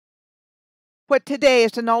 What today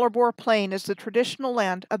is the Nullarbor Plain is the traditional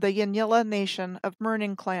land of the Yanyilla Nation of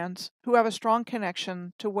Mirning clans, who have a strong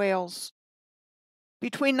connection to Wales.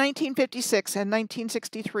 Between 1956 and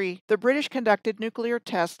 1963, the British conducted nuclear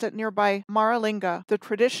tests at nearby Maralinga, the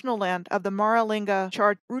traditional land of the Maralinga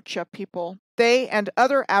Charrucha people. They and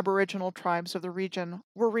other Aboriginal tribes of the region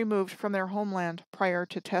were removed from their homeland prior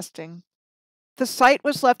to testing. The site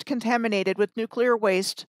was left contaminated with nuclear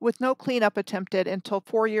waste, with no cleanup attempted until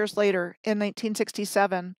 4 years later, in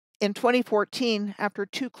 1967. In 2014, after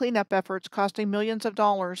 2 cleanup efforts costing millions of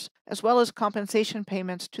dollars, as well as compensation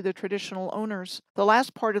payments to the traditional owners, the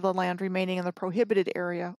last part of the land remaining in the prohibited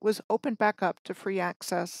area was opened back up to free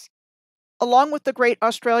access. Along with the Great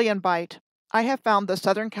Australian Bight, I have found the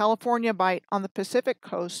Southern California bight on the Pacific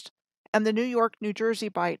coast and the New York, New Jersey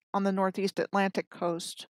bight on the Northeast Atlantic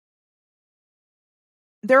coast.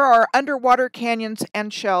 There are underwater canyons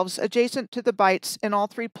and shelves adjacent to the bights in all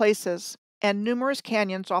three places, and numerous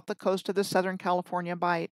canyons off the coast of the Southern California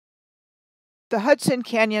bight. The Hudson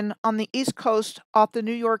Canyon on the east coast off the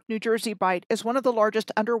New York, New Jersey bight is one of the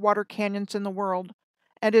largest underwater canyons in the world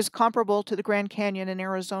and is comparable to the Grand Canyon in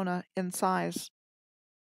Arizona in size.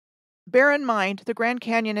 Bear in mind, the Grand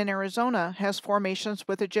Canyon in Arizona has formations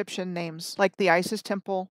with Egyptian names, like the Isis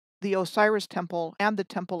Temple, the Osiris Temple, and the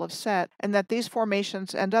Temple of Set, and that these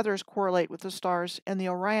formations and others correlate with the stars in the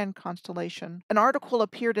Orion constellation. An article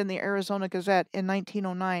appeared in the Arizona Gazette in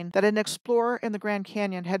 1909 that an explorer in the Grand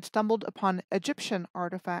Canyon had stumbled upon Egyptian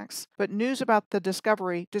artifacts, but news about the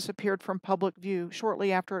discovery disappeared from public view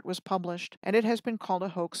shortly after it was published, and it has been called a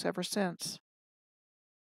hoax ever since.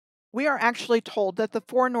 We are actually told that the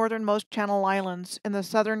four northernmost Channel Islands in the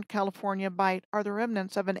Southern California bight are the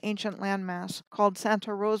remnants of an ancient landmass called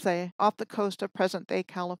Santa Rosa off the coast of present-day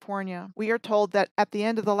California. We are told that at the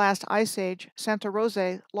end of the last ice age, Santa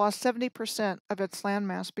Rosa lost 70% of its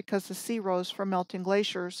landmass because the sea rose from melting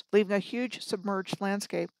glaciers, leaving a huge submerged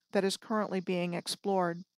landscape that is currently being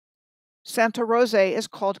explored. Santa Rosa is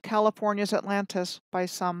called California's Atlantis by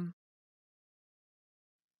some.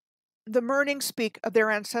 The Murnings speak of their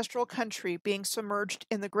ancestral country being submerged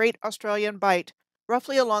in the Great Australian Bight,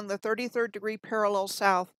 roughly along the 33rd degree parallel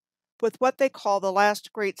south, with what they call the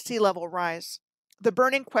last great sea level rise. The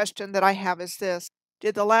burning question that I have is this: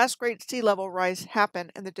 did the last great sea level rise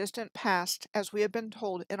happen in the distant past, as we have been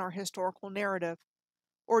told in our historical narrative,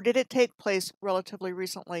 or did it take place relatively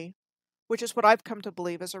recently, which is what I've come to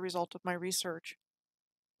believe as a result of my research?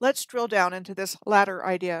 Let's drill down into this latter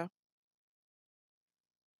idea.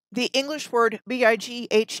 The English word bight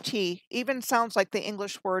even sounds like the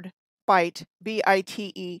English word bite,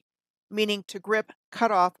 bite, meaning to grip,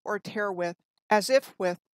 cut off, or tear with, as if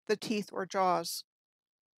with the teeth or jaws.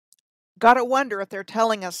 Gotta wonder if they're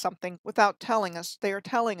telling us something without telling us they are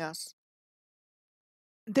telling us.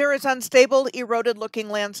 There is unstable, eroded-looking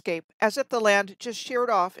landscape, as if the land just sheared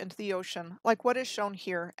off into the ocean, like what is shown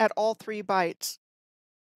here at all three bights.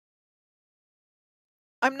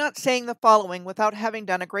 I'm not saying the following without having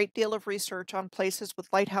done a great deal of research on places with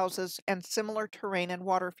lighthouses and similar terrain and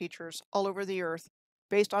water features all over the earth,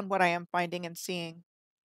 based on what I am finding and seeing.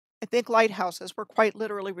 I think lighthouses were quite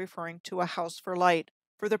literally referring to a house for light,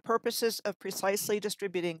 for the purposes of precisely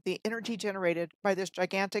distributing the energy generated by this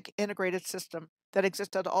gigantic integrated system that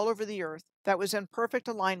existed all over the earth, that was in perfect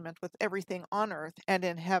alignment with everything on earth and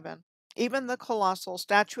in heaven. Even the colossal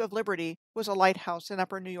Statue of Liberty was a lighthouse in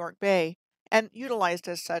Upper New York Bay, and utilized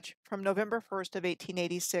as such from November 1st of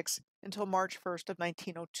 1886 until March 1st of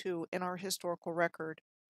 1902 in our historical record.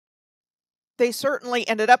 They certainly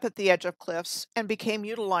ended up at the edge of cliffs and became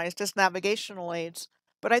utilized as navigational aids,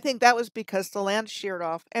 but I think that was because the land sheared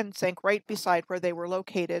off and sank right beside where they were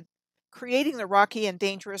located, creating the rocky and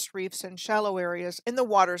dangerous reefs and shallow areas in the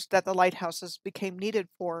waters that the lighthouses became needed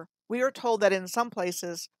for. We are told that in some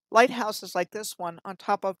places, lighthouses like this one on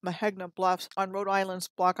top of Mahegna Bluffs on Rhode Island's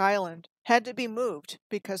Block Island had to be moved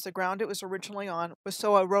because the ground it was originally on was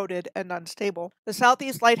so eroded and unstable. The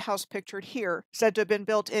Southeast Lighthouse pictured here, said to have been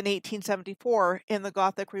built in 1874 in the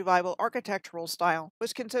Gothic Revival architectural style,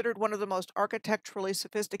 was considered one of the most architecturally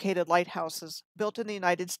sophisticated lighthouses built in the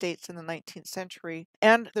United States in the 19th century,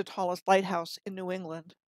 and the tallest lighthouse in New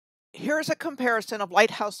England. Here is a comparison of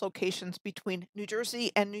lighthouse locations between New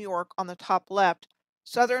Jersey and New York on the top left,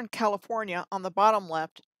 Southern California on the bottom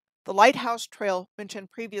left, the lighthouse trail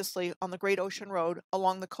mentioned previously on the Great Ocean Road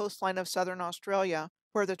along the coastline of southern Australia,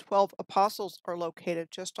 where the 12 Apostles are located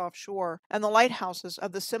just offshore, and the lighthouses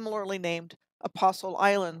of the similarly named Apostle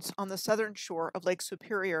Islands on the southern shore of Lake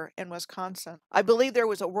Superior in Wisconsin. I believe there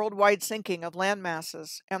was a worldwide sinking of land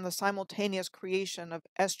masses and the simultaneous creation of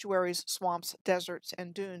estuaries, swamps, deserts,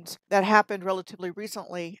 and dunes that happened relatively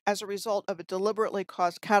recently as a result of a deliberately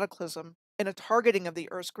caused cataclysm in a targeting of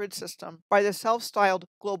the Earth's grid system by the self-styled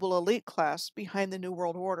global elite class behind the New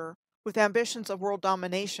World Order, with ambitions of world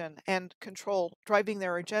domination and control driving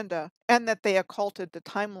their agenda, and that they occulted the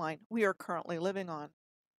timeline we are currently living on.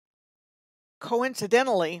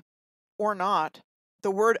 Coincidentally, or not, the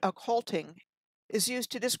word occulting is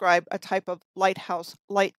used to describe a type of lighthouse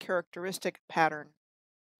light characteristic pattern.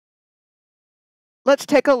 Let's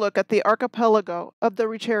take a look at the archipelago of the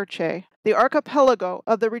Recherche. The archipelago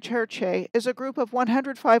of the Recherche is a group of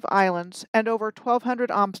 105 islands and over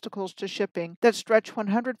 1,200 obstacles to shipping that stretch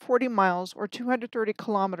 140 miles or 230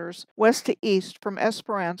 kilometers west to east from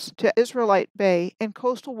Esperance to Israelite Bay in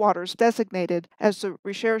coastal waters designated as the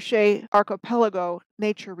Recherche Archipelago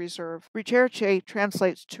Nature Reserve. Recherche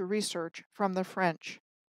translates to research from the French.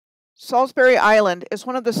 Salisbury Island is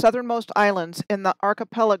one of the southernmost islands in the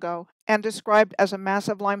archipelago and described as a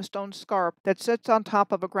massive limestone scarp that sits on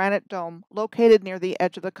top of a granite dome located near the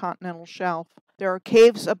edge of the continental shelf. There are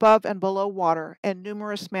caves above and below water and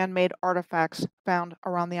numerous man-made artifacts found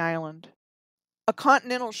around the island. A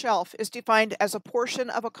continental shelf is defined as a portion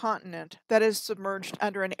of a continent that is submerged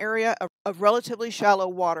under an area of relatively shallow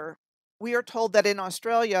water. We are told that in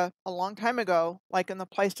Australia, a long time ago, like in the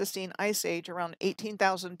Pleistocene Ice Age around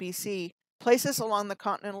 18,000 BC, places along the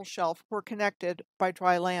continental shelf were connected by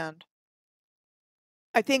dry land.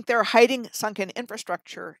 I think they're hiding sunken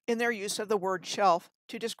infrastructure in their use of the word shelf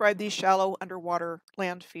to describe these shallow underwater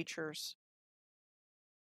land features.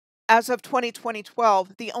 As of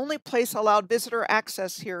 2012, the only place allowed visitor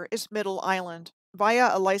access here is Middle Island,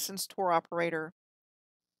 via a licensed tour operator.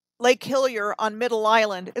 Lake Hillier on Middle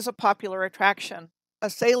Island is a popular attraction,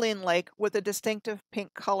 a saline lake with a distinctive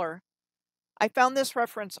pink color. I found this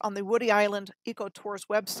reference on the Woody Island Ecotours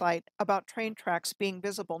website about train tracks being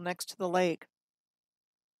visible next to the lake.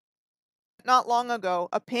 Not long ago,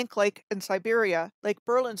 a pink lake in Siberia, Lake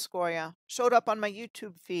Berlinskoye, showed up on my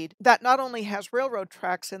YouTube feed that not only has railroad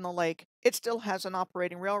tracks in the lake, it still has an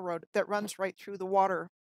operating railroad that runs right through the water.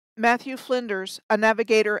 Matthew Flinders, a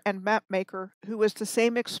navigator and mapmaker who was the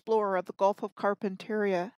same explorer of the Gulf of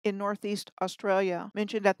Carpentaria in northeast Australia,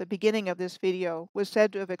 mentioned at the beginning of this video, was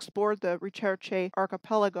said to have explored the Recherche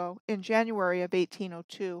archipelago in January of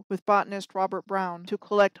 1802 with botanist Robert Brown to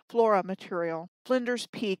collect flora material. Flinders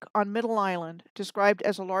Peak on Middle Island, described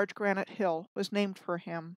as a large granite hill, was named for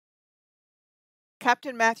him.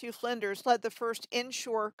 Captain Matthew Flinders led the first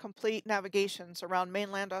inshore complete navigations around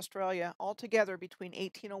mainland Australia altogether between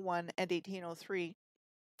 1801 and 1803,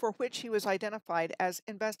 for which he was identified as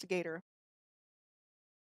investigator.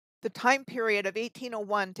 The time period of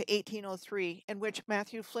 1801 to 1803, in which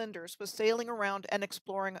Matthew Flinders was sailing around and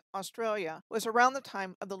exploring Australia, was around the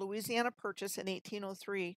time of the Louisiana Purchase in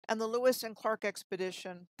 1803 and the Lewis and Clark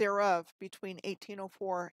expedition thereof between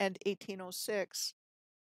 1804 and 1806.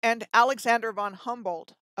 And Alexander von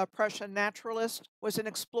Humboldt, a Prussian naturalist, was an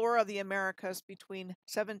explorer of the Americas between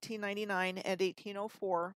 1799 and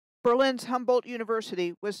 1804. Berlin's Humboldt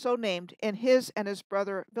University was so named in his and his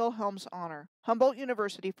brother Wilhelm's honor. Humboldt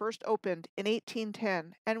University first opened in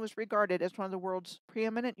 1810 and was regarded as one of the world's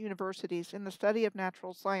preeminent universities in the study of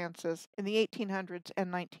natural sciences in the 1800s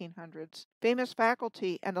and 1900s. Famous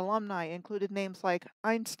faculty and alumni included names like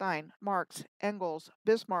Einstein, Marx, Engels,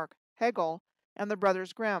 Bismarck, Hegel, and the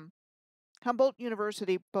brothers Grimm. Humboldt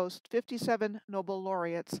University boasts 57 Nobel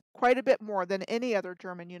laureates, quite a bit more than any other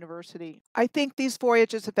German university. I think these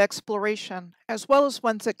voyages of exploration, as well as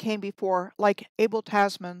ones that came before, like Abel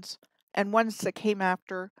Tasman's, and ones that came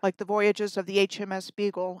after, like the voyages of the HMS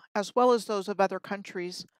Beagle, as well as those of other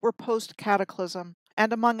countries, were post-cataclysm.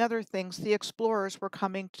 And among other things, the explorers were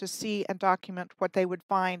coming to see and document what they would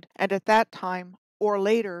find, and at that time, or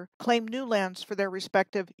later, claim new lands for their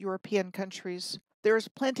respective European countries. There is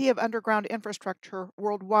plenty of underground infrastructure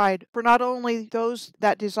worldwide for not only those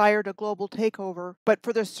that desired a global takeover, but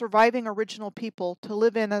for the surviving original people to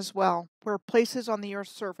live in as well, where places on the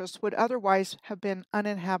Earth's surface would otherwise have been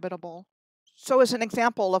uninhabitable. So as an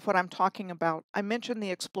example of what I'm talking about, I mentioned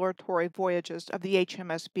the exploratory voyages of the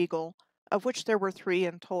HMS Beagle, of which there were 3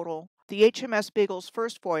 in total. The HMS Beagle's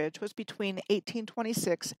first voyage was between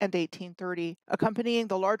 1826 and 1830, accompanying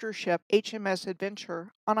the larger ship HMS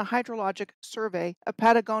Adventure on a hydrologic survey of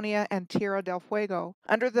Patagonia and Tierra del Fuego,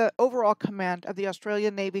 under the overall command of the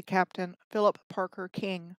Australian Navy Captain Philip Parker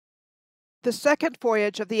King. The second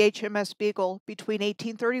voyage of the HMS Beagle between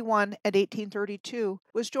 1831 and 1832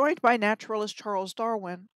 was joined by naturalist Charles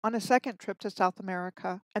Darwin on a second trip to South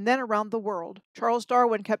America and then around the world. Charles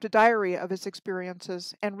Darwin kept a diary of his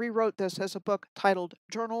experiences and rewrote this as a book titled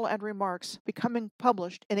Journal and Remarks, becoming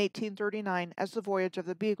published in 1839 as The Voyage of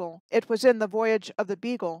the Beagle. It was in The Voyage of the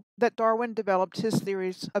Beagle that Darwin developed his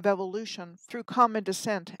theories of evolution through common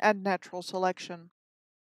descent and natural selection.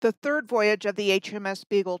 The third voyage of the HMS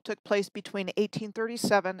Beagle took place between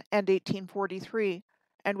 1837 and 1843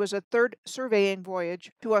 and was a third surveying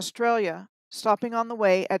voyage to Australia, stopping on the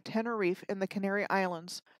way at Tenerife in the Canary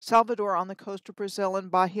Islands, Salvador on the coast of Brazil in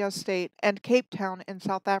Bahia State, and Cape Town in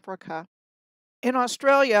South Africa. In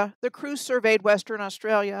Australia, the crew surveyed Western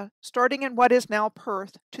Australia, starting in what is now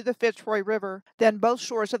Perth to the Fitzroy River, then both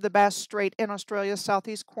shores of the Bass Strait in Australia's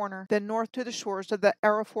southeast corner, then north to the shores of the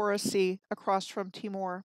Arafura Sea across from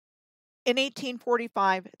Timor. In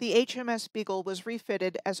 1845, the HMS Beagle was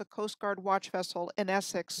refitted as a Coast Guard watch vessel in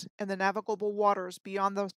Essex in the navigable waters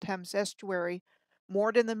beyond the Thames estuary,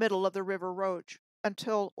 moored in the middle of the River Roach,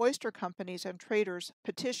 until oyster companies and traders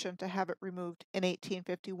petitioned to have it removed in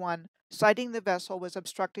 1851, citing the vessel was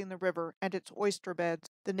obstructing the river and its oyster beds.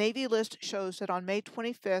 The Navy list shows that on May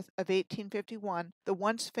 25th of 1851, the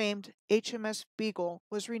once famed HMS Beagle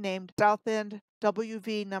was renamed Southend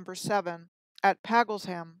WV No. 7 at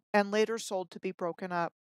Pagglesham and later sold to be broken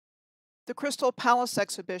up. The Crystal Palace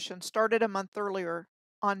exhibition started a month earlier,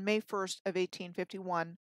 on May 1st of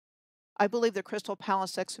 1851. I believe the Crystal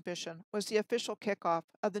Palace exhibition was the official kickoff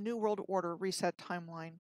of the New World Order reset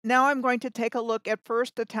timeline. Now I'm going to take a look at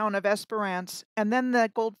first the town of Esperance and then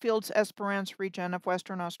the Goldfields Esperance region of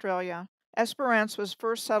Western Australia. Esperance was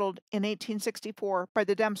first settled in 1864 by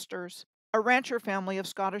the Dempsters, a rancher family of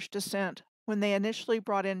Scottish descent, when they initially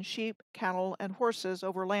brought in sheep, cattle, and horses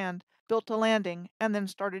overland, built a landing, and then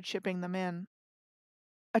started shipping them in.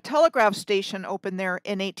 A telegraph station opened there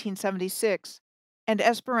in 1876, and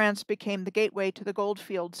Esperance became the gateway to the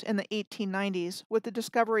goldfields in the 1890s with the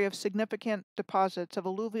discovery of significant deposits of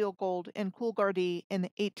alluvial gold in Coolgardie in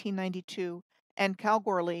 1892 and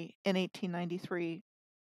Kalgoorlie in 1893.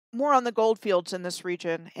 More on the goldfields in this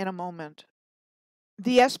region in a moment.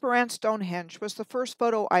 The Esperance Stonehenge was the first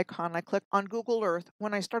photo icon I clicked on Google Earth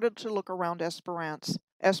when I started to look around Esperance.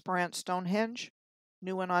 Esperance Stonehenge?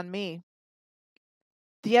 New one on me.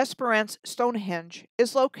 The Esperance Stonehenge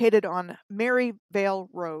is located on Maryvale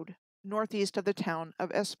Road, northeast of the town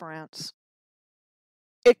of Esperance.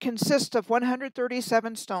 It consists of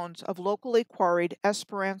 137 stones of locally quarried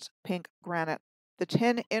Esperance pink granite. The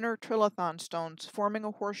 10 inner trilithon stones forming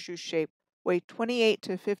a horseshoe shape weigh 28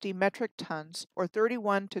 to 50 metric tons or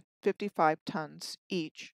 31 to 55 tons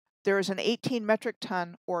each. There is an 18 metric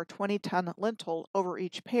ton or 20-ton lintel over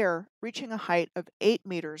each pair, reaching a height of 8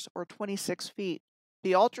 meters or 26 feet.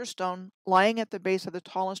 The altar stone, lying at the base of the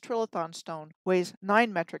tallest trilithon stone, weighs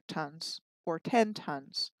 9 metric tons or 10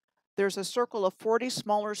 tons. There's a circle of 40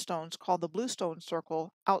 smaller stones called the Bluestone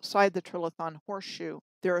Circle outside the trilithon horseshoe.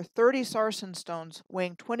 There are 30 sarsen stones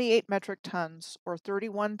weighing 28 metric tons or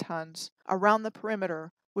 31 tons around the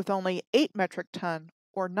perimeter, with only 8 metric ton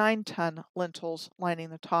or 9-ton lintels lining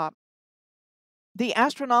the top. The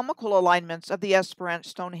astronomical alignments of the Esperance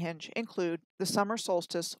Stonehenge include the summer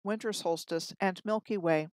solstice, winter solstice, and Milky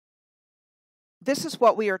Way. This is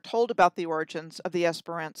what we are told about the origins of the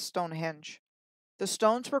Esperance Stonehenge. The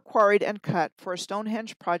stones were quarried and cut for a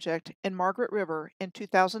Stonehenge project in Margaret River in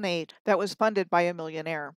 2008 that was funded by a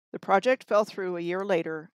millionaire. The project fell through a year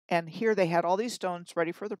later, and here they had all these stones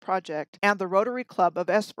ready for the project, and the Rotary Club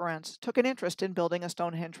of Esperance took an interest in building a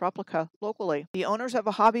Stonehenge replica locally. The owners of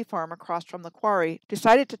a hobby farm across from the quarry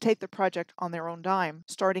decided to take the project on their own dime,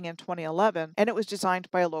 starting in 2011, and it was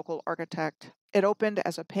designed by a local architect. It opened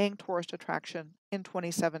as a paying tourist attraction in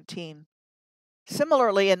 2017.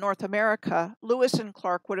 Similarly, in North America, Lewis and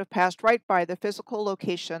Clark would have passed right by the physical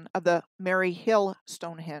location of the Mary Hill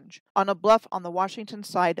Stonehenge, on a bluff on the Washington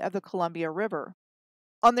side of the Columbia River.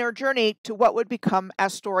 On their journey to what would become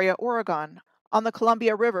Astoria, Oregon, on the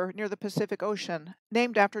Columbia River near the Pacific Ocean,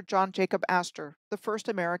 named after John Jacob Astor, the first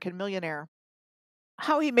American millionaire.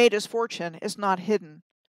 How he made his fortune is not hidden.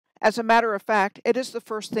 As a matter of fact, it is the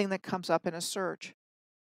first thing that comes up in a search.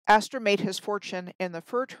 Astor made his fortune in the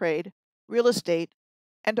fur trade, real estate,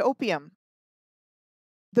 and opium.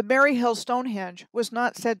 The Mary Hill Stonehenge was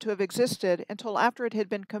not said to have existed until after it had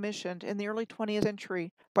been commissioned in the early 20th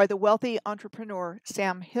century by the wealthy entrepreneur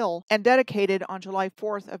Sam Hill and dedicated on July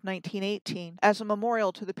 4th of 1918 as a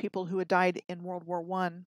memorial to the people who had died in World War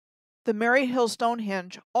I. The Mary Hill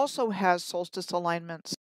Stonehenge also has solstice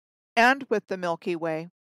alignments, and with the Milky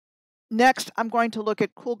Way. Next, I'm going to look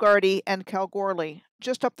at Coolgardie and Kalgoorlie,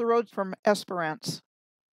 just up the road from Esperance.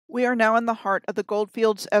 We are now in the heart of the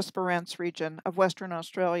Goldfields Esperance region of Western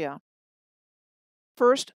Australia.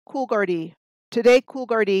 First, Coolgardie. Today,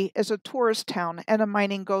 Coolgardie is a tourist town and a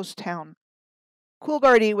mining ghost town.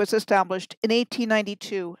 Coolgardie was established in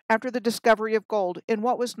 1892 after the discovery of gold in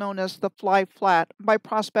what was known as the Fly Flat by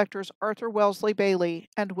prospectors Arthur Wellesley Bailey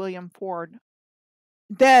and William Ford.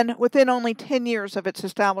 Then, within only 10 years of its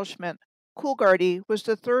establishment, Coolgardie was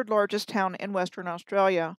the third largest town in Western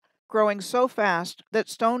Australia, growing so fast that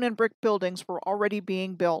stone and brick buildings were already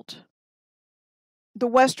being built. The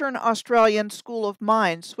Western Australian School of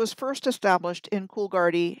Mines was first established in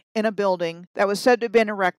Coolgardie in a building that was said to have been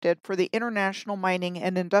erected for the International Mining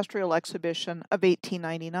and Industrial Exhibition of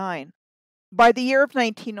 1899. By the year of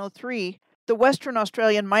 1903, the Western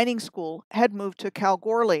Australian Mining School had moved to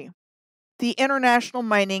Kalgoorlie. The International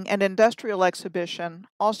Mining and Industrial Exhibition,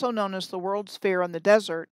 also known as the World's Fair in the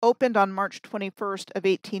Desert, opened on March 21st of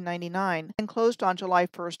 1899 and closed on July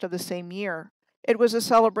 1st of the same year. It was a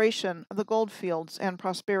celebration of the goldfields and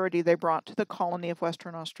prosperity they brought to the colony of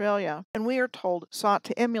Western Australia, and we are told sought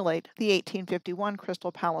to emulate the 1851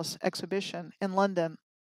 Crystal Palace exhibition in London.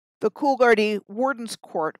 The Coolgardie Warden's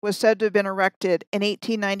Court was said to have been erected in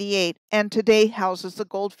 1898 and today houses the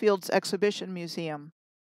Goldfields Exhibition Museum.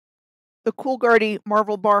 The Coolgardie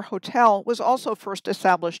Marvel Bar Hotel was also first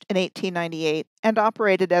established in 1898 and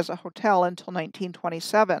operated as a hotel until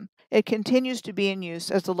 1927. It continues to be in use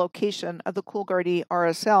as the location of the Coolgardie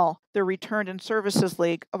RSL, the Returned and Services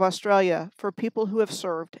League of Australia, for people who have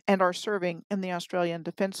served and are serving in the Australian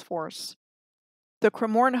Defence Force. The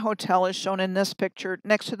Cremorne Hotel is shown in this picture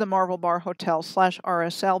next to the Marvel Bar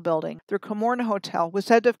Hotel/RSL building. The Cremorne Hotel was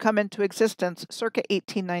said to have come into existence circa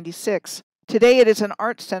 1896. Today it is an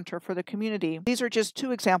arts center for the community. These are just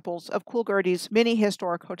two examples of Coolgardie's many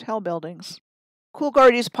historic hotel buildings.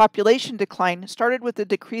 Coolgardie's population decline started with the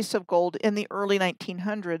decrease of gold in the early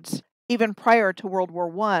 1900s, even prior to World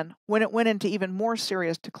War I, when it went into even more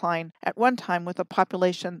serious decline, at one time with a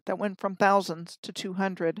population that went from thousands to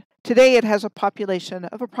 200. Today it has a population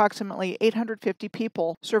of approximately 850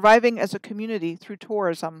 people, surviving as a community through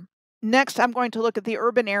tourism. Next, I'm going to look at the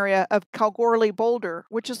urban area of Kalgoorlie-Boulder,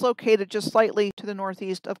 which is located just slightly to the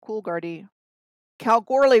northeast of Coolgardie.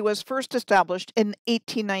 Kalgoorlie was first established in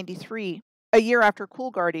 1893, a year after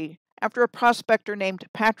Coolgardie, after a prospector named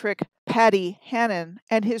Patrick "Paddy" Hannon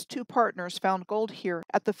and his two partners found gold here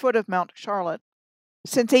at the foot of Mount Charlotte.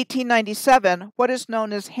 Since 1897, what is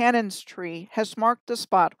known as Hannon's Tree has marked the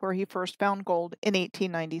spot where he first found gold in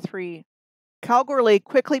 1893. Kalgoorlie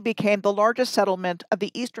quickly became the largest settlement of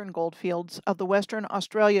the eastern goldfields of the Western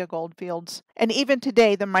Australia goldfields, and even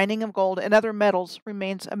today the mining of gold and other metals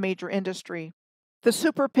remains a major industry. The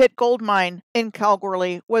Super Pit gold mine in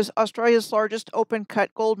Kalgoorlie was Australia's largest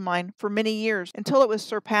open-cut gold mine for many years until it was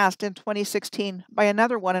surpassed in 2016 by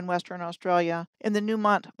another one in Western Australia, in the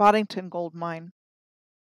Newmont-Boddington gold mine.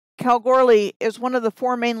 Kalgoorlie is one of the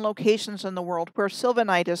four main locations in the world where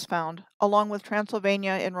sylvanite is found, along with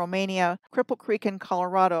Transylvania in Romania, Cripple Creek in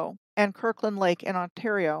Colorado, and Kirkland Lake in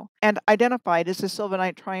Ontario, and identified as the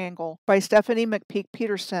Sylvanite Triangle by Stephanie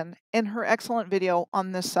McPeak-Peterson in her excellent video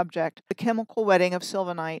on this subject, The Chemical Wedding of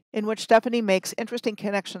Sylvanite, in which Stephanie makes interesting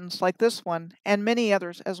connections like this one, and many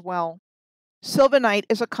others as well. Sylvanite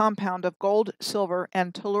is a compound of gold, silver,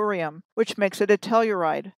 and tellurium, which makes it a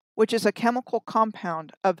telluride, which is a chemical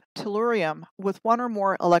compound of tellurium with one or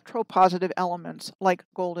more electropositive elements like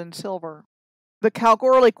gold and silver. The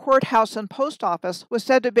Kalgoorlie Courthouse and Post Office was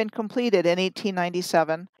said to have been completed in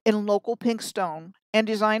 1897 in local pink stone and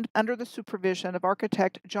designed under the supervision of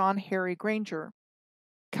architect John Harry Granger.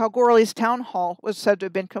 Kalgoorlie's Town Hall was said to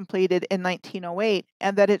have been completed in 1908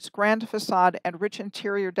 and that its grand facade and rich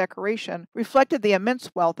interior decoration reflected the immense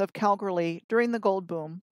wealth of Kalgoorlie during the gold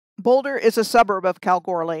boom. Boulder is a suburb of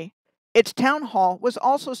Kalgoorlie. Its town hall was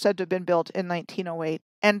also said to have been built in 1908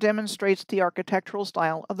 and demonstrates the architectural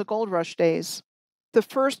style of the gold rush days. The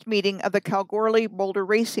first meeting of the Kalgoorlie-Boulder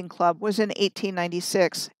Racing Club was in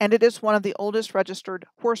 1896, and it is one of the oldest registered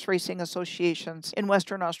horse racing associations in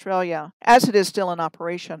Western Australia, as it is still in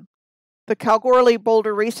operation. The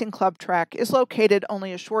Kalgoorlie-Boulder Racing Club track is located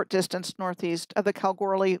only a short distance northeast of the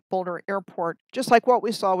Kalgoorlie-Boulder Airport, just like what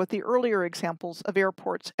we saw with the earlier examples of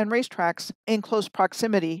airports and racetracks in close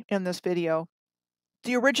proximity in this video.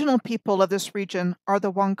 The original people of this region are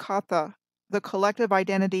the Wankatha, the collective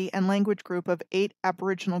identity and language group of 8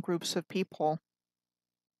 Aboriginal groups of people.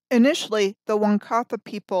 Initially, the Wankatha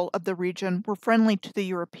people of the region were friendly to the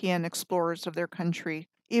European explorers of their country,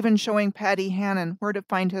 even showing Paddy Hannon where to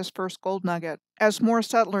find his first gold nugget. As more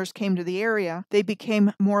settlers came to the area, they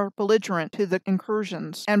became more belligerent to the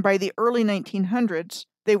incursions, and by the early 1900s,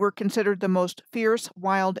 they were considered the most fierce,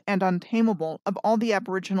 wild, and untamable of all the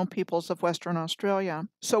Aboriginal peoples of Western Australia.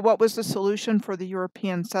 So what was the solution for the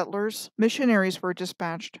European settlers? Missionaries were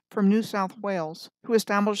dispatched from New South Wales, who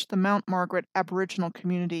established the Mount Margaret Aboriginal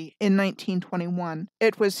community in 1921.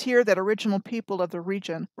 It was here that original people of the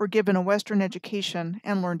region were given a Western education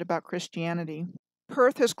and learned about Christianity.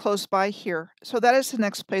 Perth is close by here, so that is the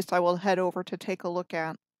next place I will head over to take a look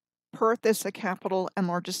at. Perth is the capital and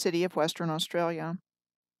largest city of Western Australia.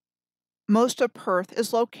 Most of Perth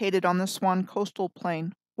is located on the Swan Coastal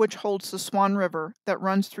Plain, which holds the Swan River that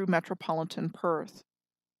runs through metropolitan Perth.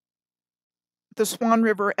 The Swan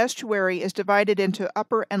River estuary is divided into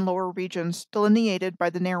upper and lower regions delineated by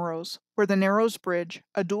the Narrows, where the Narrows Bridge,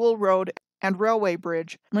 a dual road and railway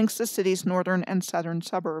bridge, links the city's northern and southern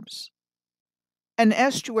suburbs. An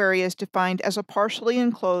estuary is defined as a partially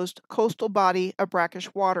enclosed coastal body of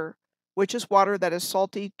brackish water, which is water that is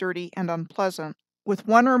salty, dirty, and unpleasant, with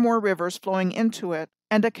one or more rivers flowing into it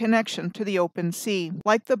and a connection to the open sea.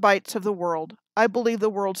 Like the bights of the world, I believe the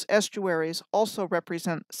world's estuaries also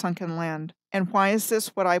represent sunken land. And why is this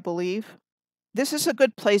what I believe? This is a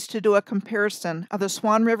good place to do a comparison of the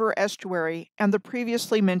Swan River estuary and the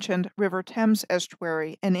previously mentioned River Thames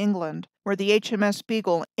estuary in England, where the HMS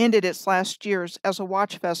Beagle ended its last years as a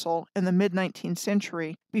watch vessel in the mid-19th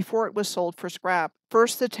century before it was sold for scrap.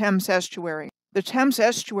 First, the Thames estuary. The Thames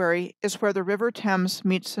estuary is where the River Thames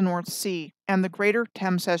meets the North Sea, and the Greater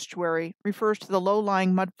Thames estuary refers to the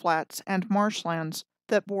low-lying mudflats and marshlands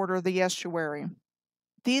that border the estuary.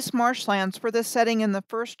 These marshlands were the setting in the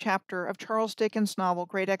first chapter of Charles Dickens' novel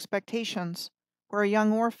Great Expectations, where a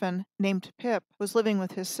young orphan named Pip was living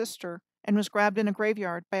with his sister and was grabbed in a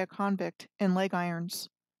graveyard by a convict in leg irons.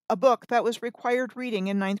 A book that was required reading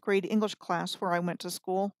in 9th grade English class where I went to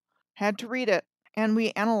school. Had to read it, and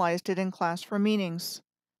we analyzed it in class for meanings.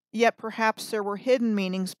 Yet perhaps there were hidden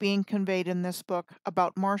meanings being conveyed in this book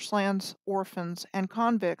about marshlands, orphans, and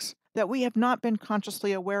convicts that we have not been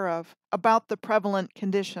consciously aware of about the prevalent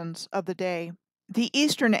conditions of the day. The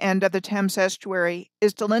eastern end of the Thames estuary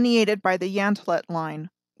is delineated by the Yantlet line,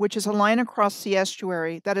 which is a line across the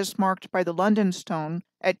estuary that is marked by the London Stone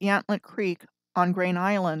at Yantlet Creek on Grain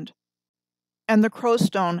Island, and the Crow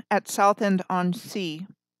Stone at Southend-on-Sea.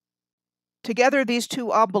 Together, these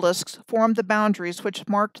two obelisks formed the boundaries which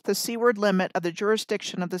marked the seaward limit of the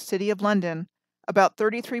jurisdiction of the City of London, about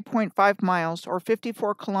 33.5 miles or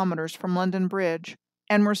 54 kilometers from London Bridge,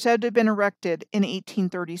 and were said to have been erected in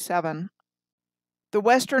 1837. The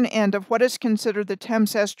western end of what is considered the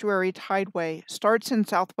Thames Estuary Tideway starts in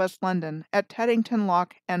southwest London at Teddington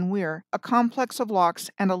Lock and Weir. A complex of locks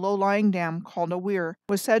and a low-lying dam called a weir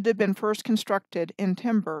was said to have been first constructed in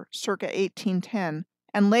timber circa 1810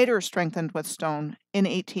 and later strengthened with stone in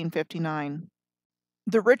 1859.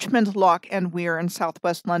 The Richmond Lock and Weir in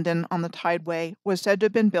southwest London on the Tideway was said to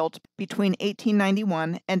have been built between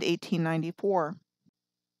 1891 and 1894.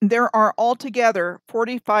 There are altogether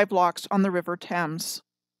 45 locks on the River Thames.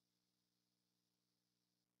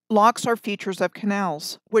 Locks are features of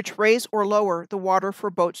canals, which raise or lower the water for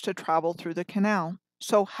boats to travel through the canal.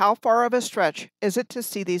 So how far of a stretch is it to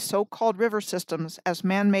see these so-called river systems as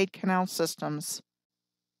man-made canal systems?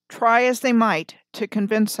 Try as they might to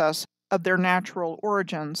convince us of their natural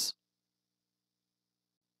origins.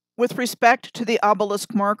 With respect to the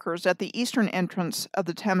obelisk markers at the eastern entrance of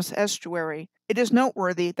the Thames estuary, it is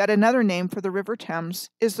noteworthy that another name for the River Thames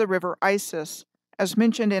is the River Isis, as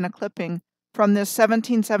mentioned in a clipping from this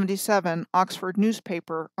 1777 Oxford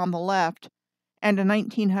newspaper on the left and a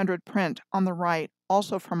 1900 print on the right,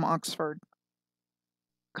 also from Oxford.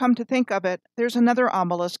 Come to think of it, there's another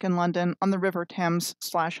obelisk in London on the River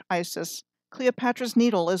Thames/Isis. Cleopatra's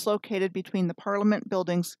Needle is located between the Parliament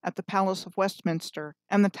buildings at the Palace of Westminster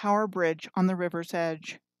and the Tower Bridge on the river's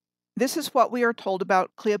edge. This is what we are told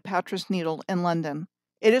about Cleopatra's Needle in London.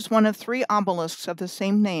 It is one of 3 obelisks of the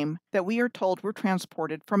same name that we are told were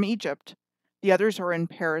transported from Egypt. The others are in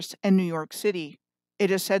Paris and New York City.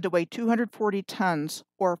 It is said to weigh 240 tons,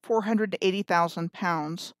 or 480,000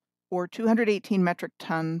 pounds, or 218 metric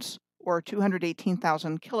tons, or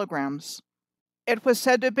 218,000 kilograms. It was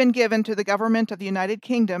said to have been given to the government of the United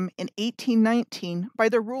Kingdom in 1819 by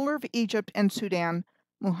the ruler of Egypt and Sudan,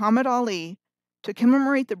 Muhammad Ali, to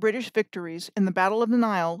commemorate the British victories in the Battle of the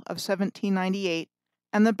Nile of 1798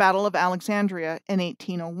 and the Battle of Alexandria in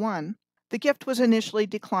 1801. The gift was initially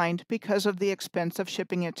declined because of the expense of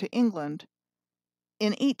shipping it to England.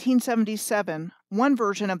 In 1877, one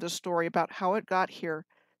version of the story about how it got here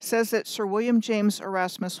says that Sir William James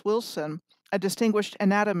Erasmus Wilson, a distinguished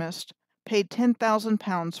anatomist, paid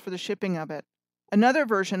 £10,000 for the shipping of it. Another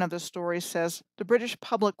version of the story says the British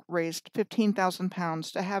public raised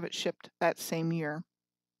 £15,000 to have it shipped that same year.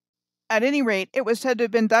 At any rate, it was said to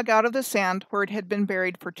have been dug out of the sand where it had been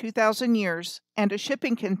buried for 2,000 years, and a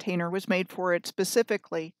shipping container was made for it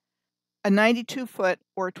specifically, a 92-foot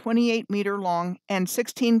or 28-meter long and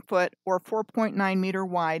 16-foot or 4.9-meter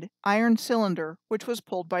wide iron cylinder, which was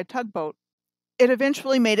pulled by tugboat. It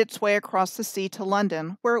eventually made its way across the sea to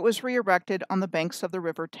London, where it was re-erected on the banks of the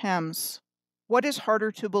River Thames. What is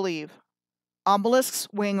harder to believe? Obelisks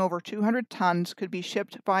weighing over 200 tons could be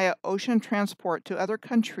shipped via ocean transport to other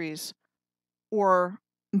countries, or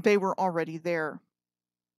They were already there.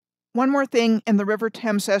 One more thing in the River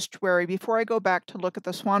Thames estuary before I go back to look at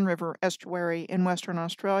the Swan River estuary in Western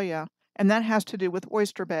Australia, and that has to do with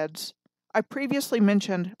oyster beds. I previously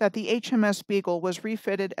mentioned that the HMS Beagle was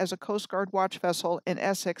refitted as a Coast Guard watch vessel in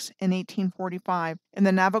Essex in 1845 in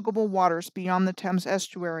the navigable waters beyond the Thames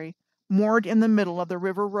estuary, moored in the middle of the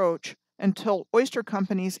River Roach, until oyster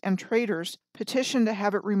companies and traders petitioned to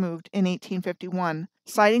have it removed in 1851,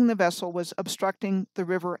 citing the vessel was obstructing the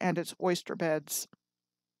river and its oyster beds.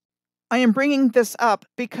 I am bringing this up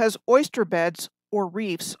because oyster beds, or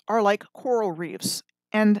reefs, are like coral reefs,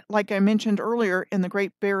 and like I mentioned earlier in the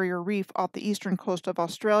Great Barrier Reef off the eastern coast of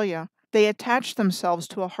Australia, they attach themselves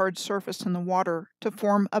to a hard surface in the water to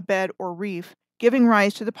form a bed or reef, giving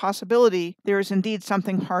rise to the possibility there is indeed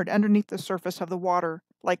something hard underneath the surface of the water,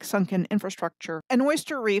 like sunken infrastructure. An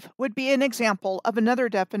oyster reef would be an example of another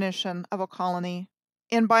definition of a colony.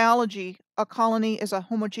 In biology, a colony is a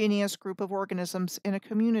homogeneous group of organisms in a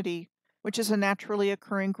community, which is a naturally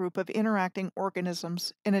occurring group of interacting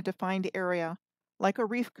organisms in a defined area, like a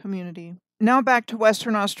reef community. Now back to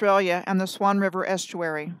Western Australia and the Swan River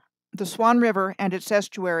estuary. The Swan River and its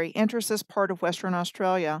estuary enters this part of Western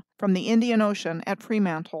Australia from the Indian Ocean at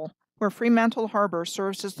Fremantle, where Fremantle Harbour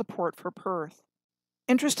serves as the port for Perth.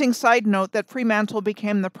 Interesting side note that Fremantle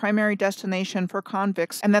became the primary destination for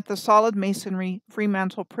convicts and that the solid masonry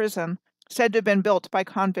Fremantle prison, said to have been built by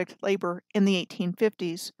convict labor in the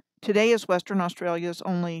 1850s, today is Western Australia's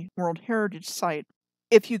only World Heritage Site.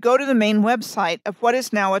 If you go to the main website of what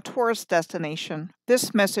is now a tourist destination,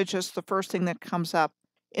 this message is the first thing that comes up,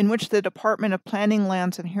 in which the Department of Planning,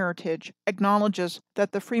 Lands and Heritage acknowledges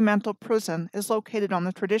that the Fremantle prison is located on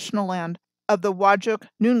the traditional land of the Whadjuk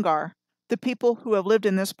Noongar, the people who have lived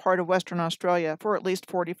in this part of Western Australia for at least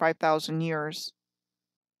 45,000 years.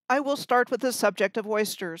 I will start with the subject of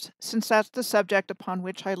oysters, since that's the subject upon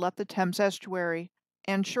which I left the Thames estuary,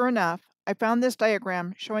 and sure enough, I found this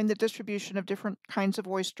diagram showing the distribution of different kinds of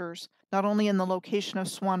oysters, not only in the location of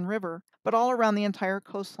Swan River, but all around the entire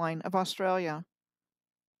coastline of Australia.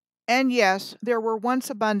 And yes, there were once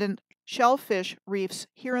abundant shellfish reefs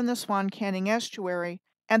here in the Swan Canning estuary,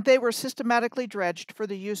 and they were systematically dredged for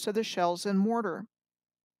the use of the shells in mortar.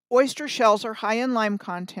 Oyster shells are high in lime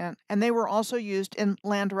content, and they were also used in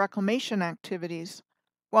land reclamation activities.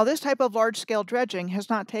 While this type of large-scale dredging has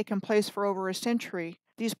not taken place for over a century,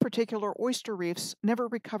 these particular oyster reefs never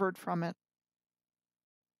recovered from it.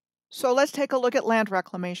 So let's take a look at land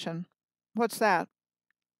reclamation. What's that?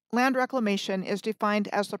 Land reclamation is defined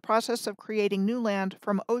as the process of creating new land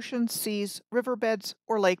from oceans, seas, riverbeds,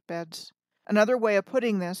 or lake beds. Another way of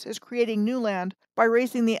putting this is creating new land by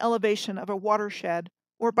raising the elevation of a watershed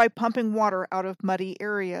or by pumping water out of muddy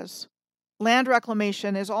areas. Land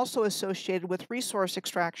reclamation is also associated with resource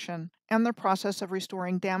extraction and the process of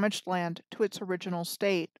restoring damaged land to its original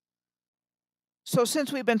state. So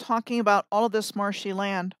since we've been talking about all of this marshy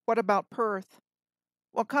land, what about Perth?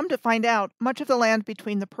 Well, come to find out, much of the land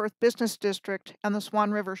between the Perth Business District and the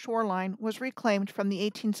Swan River shoreline was reclaimed from the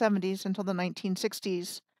 1870s until the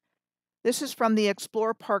 1960s. This is from the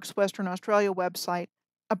Explore Parks Western Australia website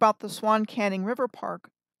about the Swan Canning River Park.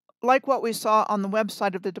 Like what we saw on the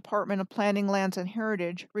website of the Department of Planning, Lands and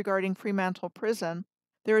Heritage regarding Fremantle Prison,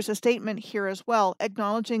 there is a statement here as well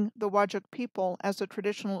acknowledging the Whadjuk people as the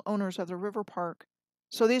traditional owners of the river park.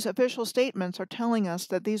 So these official statements are telling us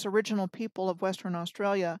that these original people of Western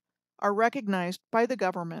Australia are recognized by the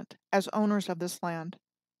government as owners of this land,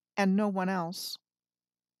 and no one else.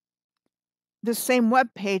 This same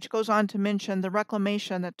web page goes on to mention the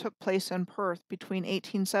reclamation that took place in Perth between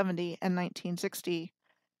 1870 and 1960.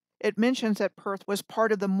 It mentions that Perth was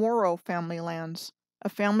part of the Moro family lands, a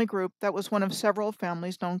family group that was one of several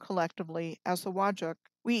families known collectively as the Whadjuk.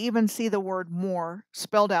 We even see the word Moor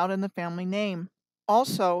spelled out in the family name.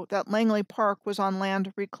 Also, that Langley Park was on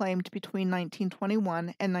land reclaimed between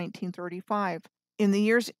 1921 and 1935, in the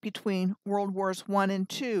years between World Wars I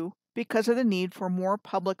and II, because of the need for more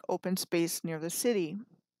public open space near the city.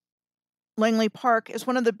 Langley Park is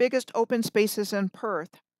one of the biggest open spaces in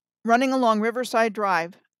Perth, running along Riverside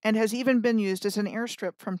Drive, and has even been used as an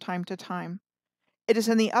airstrip from time to time. It is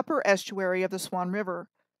in the upper estuary of the Swan River,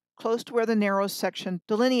 close to where the narrow section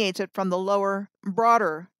delineates it from the lower,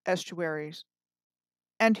 broader estuaries.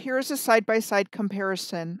 And here is a side-by-side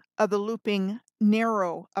comparison of the looping,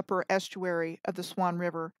 narrow upper estuary of the Swan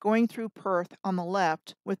River going through Perth on the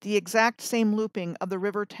left, with the exact same looping of the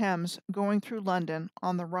River Thames going through London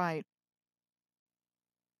on the right.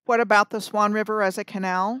 What about the Swan River as a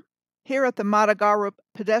canal? Here at the Matagarup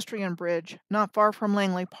pedestrian bridge, not far from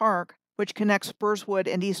Langley Park, which connects Burswood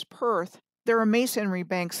and East Perth, there are masonry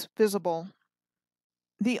banks visible.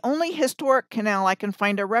 The only historic canal I can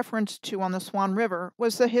find a reference to on the Swan River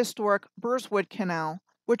was the historic Burswood Canal,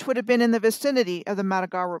 which would have been in the vicinity of the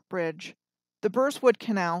Matagara Bridge. The Burswood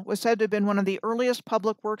Canal was said to have been one of the earliest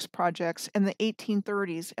public works projects in the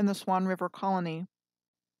 1830s in the Swan River colony.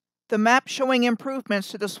 The map showing improvements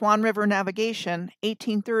to the Swan River navigation,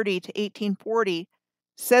 1830 to 1840,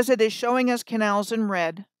 says it is showing us canals in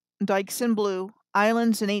red, dikes in blue,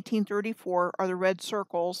 islands in 1834 are the red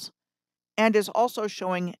circles, and is also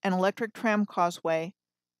showing an electric tram causeway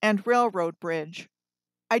and railroad bridge.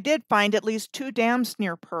 I did find at least 2 dams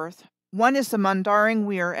near Perth. One is the Mundaring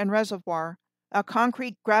Weir and Reservoir, a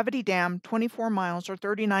concrete gravity dam 24 miles or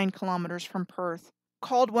 39 kilometers from Perth.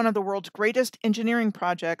 Called one of the world's greatest engineering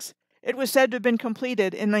projects, it was said to have been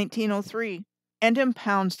completed in 1903 and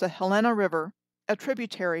impounds the Helena River, a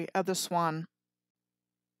tributary of the Swan.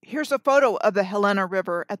 Here's a photo of the Helena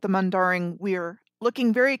River at the Mundaring Weir,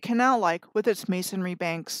 looking very canal-like with its masonry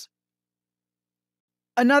banks.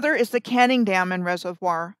 Another is the Canning Dam and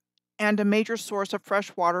Reservoir, and a major source of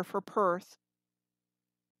fresh water for Perth.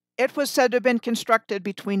 It was said to have been constructed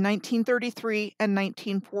between 1933 and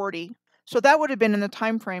 1940, so that would have been in the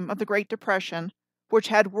time frame of the Great Depression, which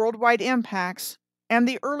had worldwide impacts, and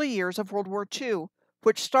the early years of World War II,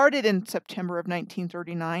 which started in September of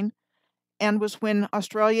 1939, and was when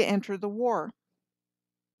Australia entered the war.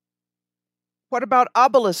 What about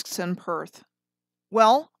obelisks in Perth?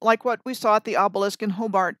 Well, like what we saw at the obelisk in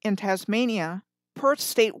Hobart in Tasmania, Perth's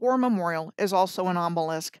State War Memorial is also an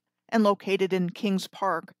obelisk and located in Kings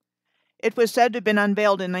Park. It was said to have been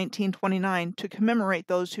unveiled in 1929 to commemorate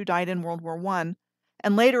those who died in World War I,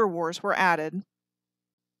 and later wars were added.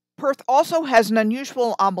 Perth also has an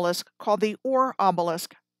unusual obelisk called the Ore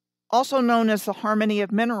Obelisk. Also known as the Harmony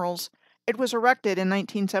of Minerals, it was erected in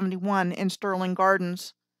 1971 in Stirling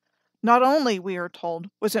Gardens. Not only, we are told,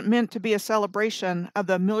 was it meant to be a celebration of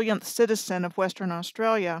the millionth citizen of Western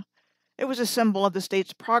Australia, it was a symbol of the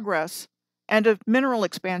state's progress and of mineral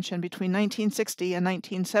expansion between 1960 and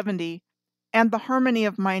 1970, and the harmony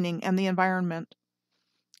of mining and the environment.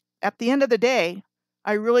 At the end of the day,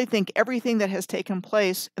 I really think everything that has taken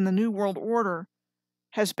place in the New World Order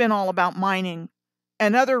has been all about mining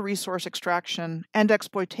and other resource extraction and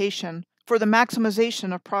exploitation for the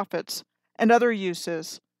maximization of profits and other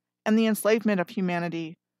uses, and the enslavement of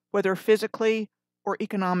humanity, whether physically or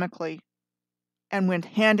economically, and went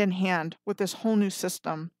hand in hand with this whole new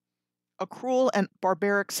system. A cruel and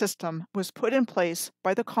barbaric system was put in place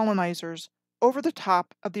by the colonizers over the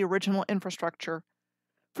top of the original infrastructure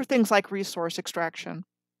for things like resource extraction.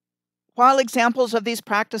 While examples of these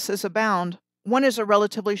practices abound, one is a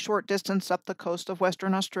relatively short distance up the coast of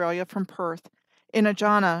Western Australia from Perth, in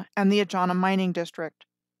Ajana and the Ajana Mining District.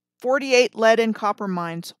 48 lead and copper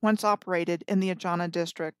mines once operated in the Ajana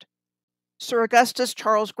district. Sir Augustus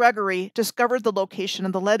Charles Gregory discovered the location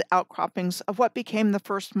of the lead outcroppings of what became the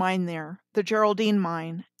first mine there, the Geraldine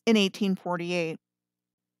Mine, in 1848.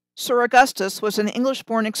 Sir Augustus was an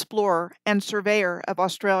English-born explorer and surveyor of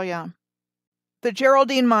Australia. The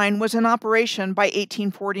Geraldine Mine was in operation by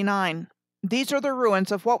 1849. These are the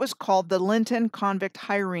ruins of what was called the Linton Convict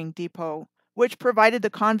Hiring Depot, which provided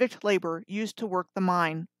the convict labor used to work the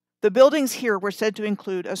mine. The buildings here were said to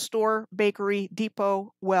include a store, bakery,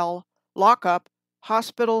 depot, well, lockup,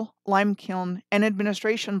 hospital, lime kiln, and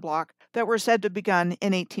administration block that were said to have begun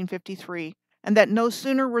in 1853, and that no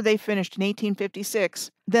sooner were they finished in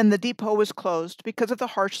 1856 than the depot was closed because of the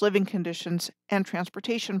harsh living conditions and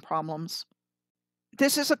transportation problems.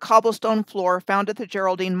 This is a cobblestone floor found at the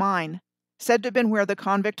Geraldine Mine, said to have been where the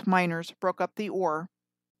convict miners broke up the ore.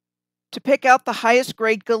 To pick out the highest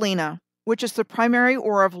grade galena, which is the primary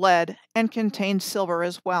ore of lead and contains silver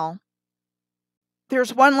as well.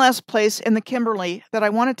 There's one last place in the Kimberley that I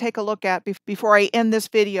want to take a look at before I end this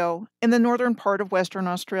video, in the northern part of Western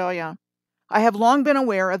Australia. I have long been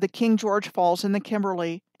aware of the King George Falls in the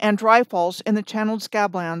Kimberley and Dry Falls in the channeled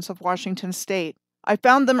scablands of Washington State. I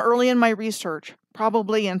found them early in my research,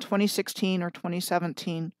 probably in 2016 or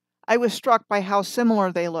 2017. I was struck by how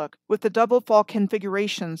similar they look, with the double fall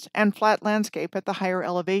configurations and flat landscape at the higher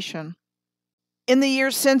elevation. In the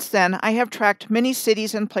years since then, I have tracked many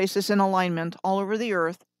cities and places in alignment all over the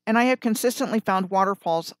earth, and I have consistently found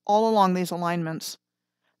waterfalls all along these alignments.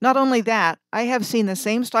 Not only that, I have seen the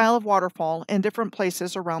same style of waterfall in different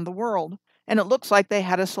places around the world, and it looks like they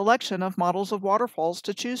had a selection of models of waterfalls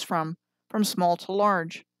to choose from small to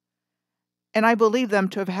large. And I believe them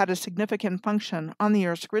to have had a significant function on the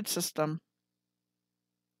Earth's grid system.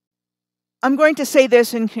 I'm going to say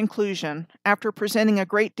this in conclusion, after presenting a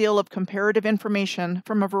great deal of comparative information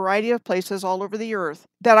from a variety of places all over the Earth,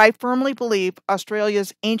 that I firmly believe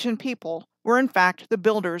Australia's ancient people were in fact the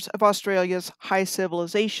builders of Australia's high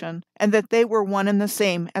civilization, and that they were one and the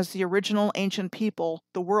same as the original ancient people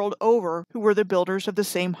the world over who were the builders of the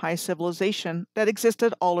same high civilization that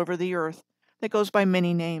existed all over the earth, that goes by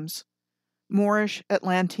many names: Moorish,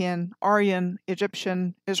 Atlantean, Aryan,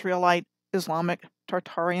 Egyptian, Israelite, Islamic,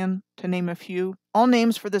 Tartarian, to name a few, all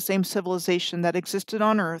names for the same civilization that existed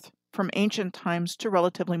on Earth from ancient times to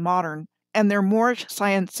relatively modern, and their Moorish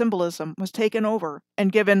science symbolism was taken over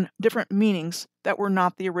and given different meanings that were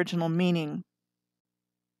not the original meaning.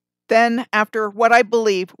 Then, after what I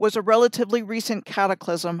believe was a relatively recent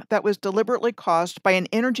cataclysm that was deliberately caused by an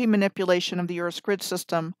energy manipulation of the Earth's grid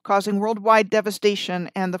system, causing worldwide devastation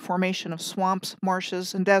and the formation of swamps,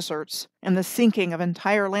 marshes, and deserts, and the sinking of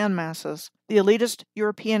entire land masses, the elitist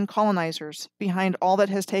European colonizers behind all that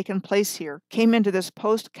has taken place here came into this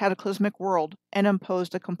post-cataclysmic world and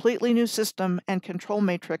imposed a completely new system and control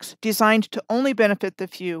matrix designed to only benefit the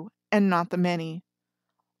few and not the many.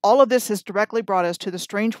 All of this has directly brought us to the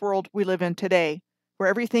strange world we live in today, where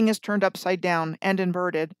everything is turned upside down and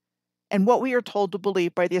inverted, and what we are told to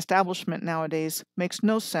believe by the establishment nowadays makes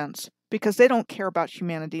no sense, because they don't care about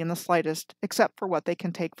humanity in the slightest, except for what they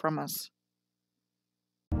can take from us.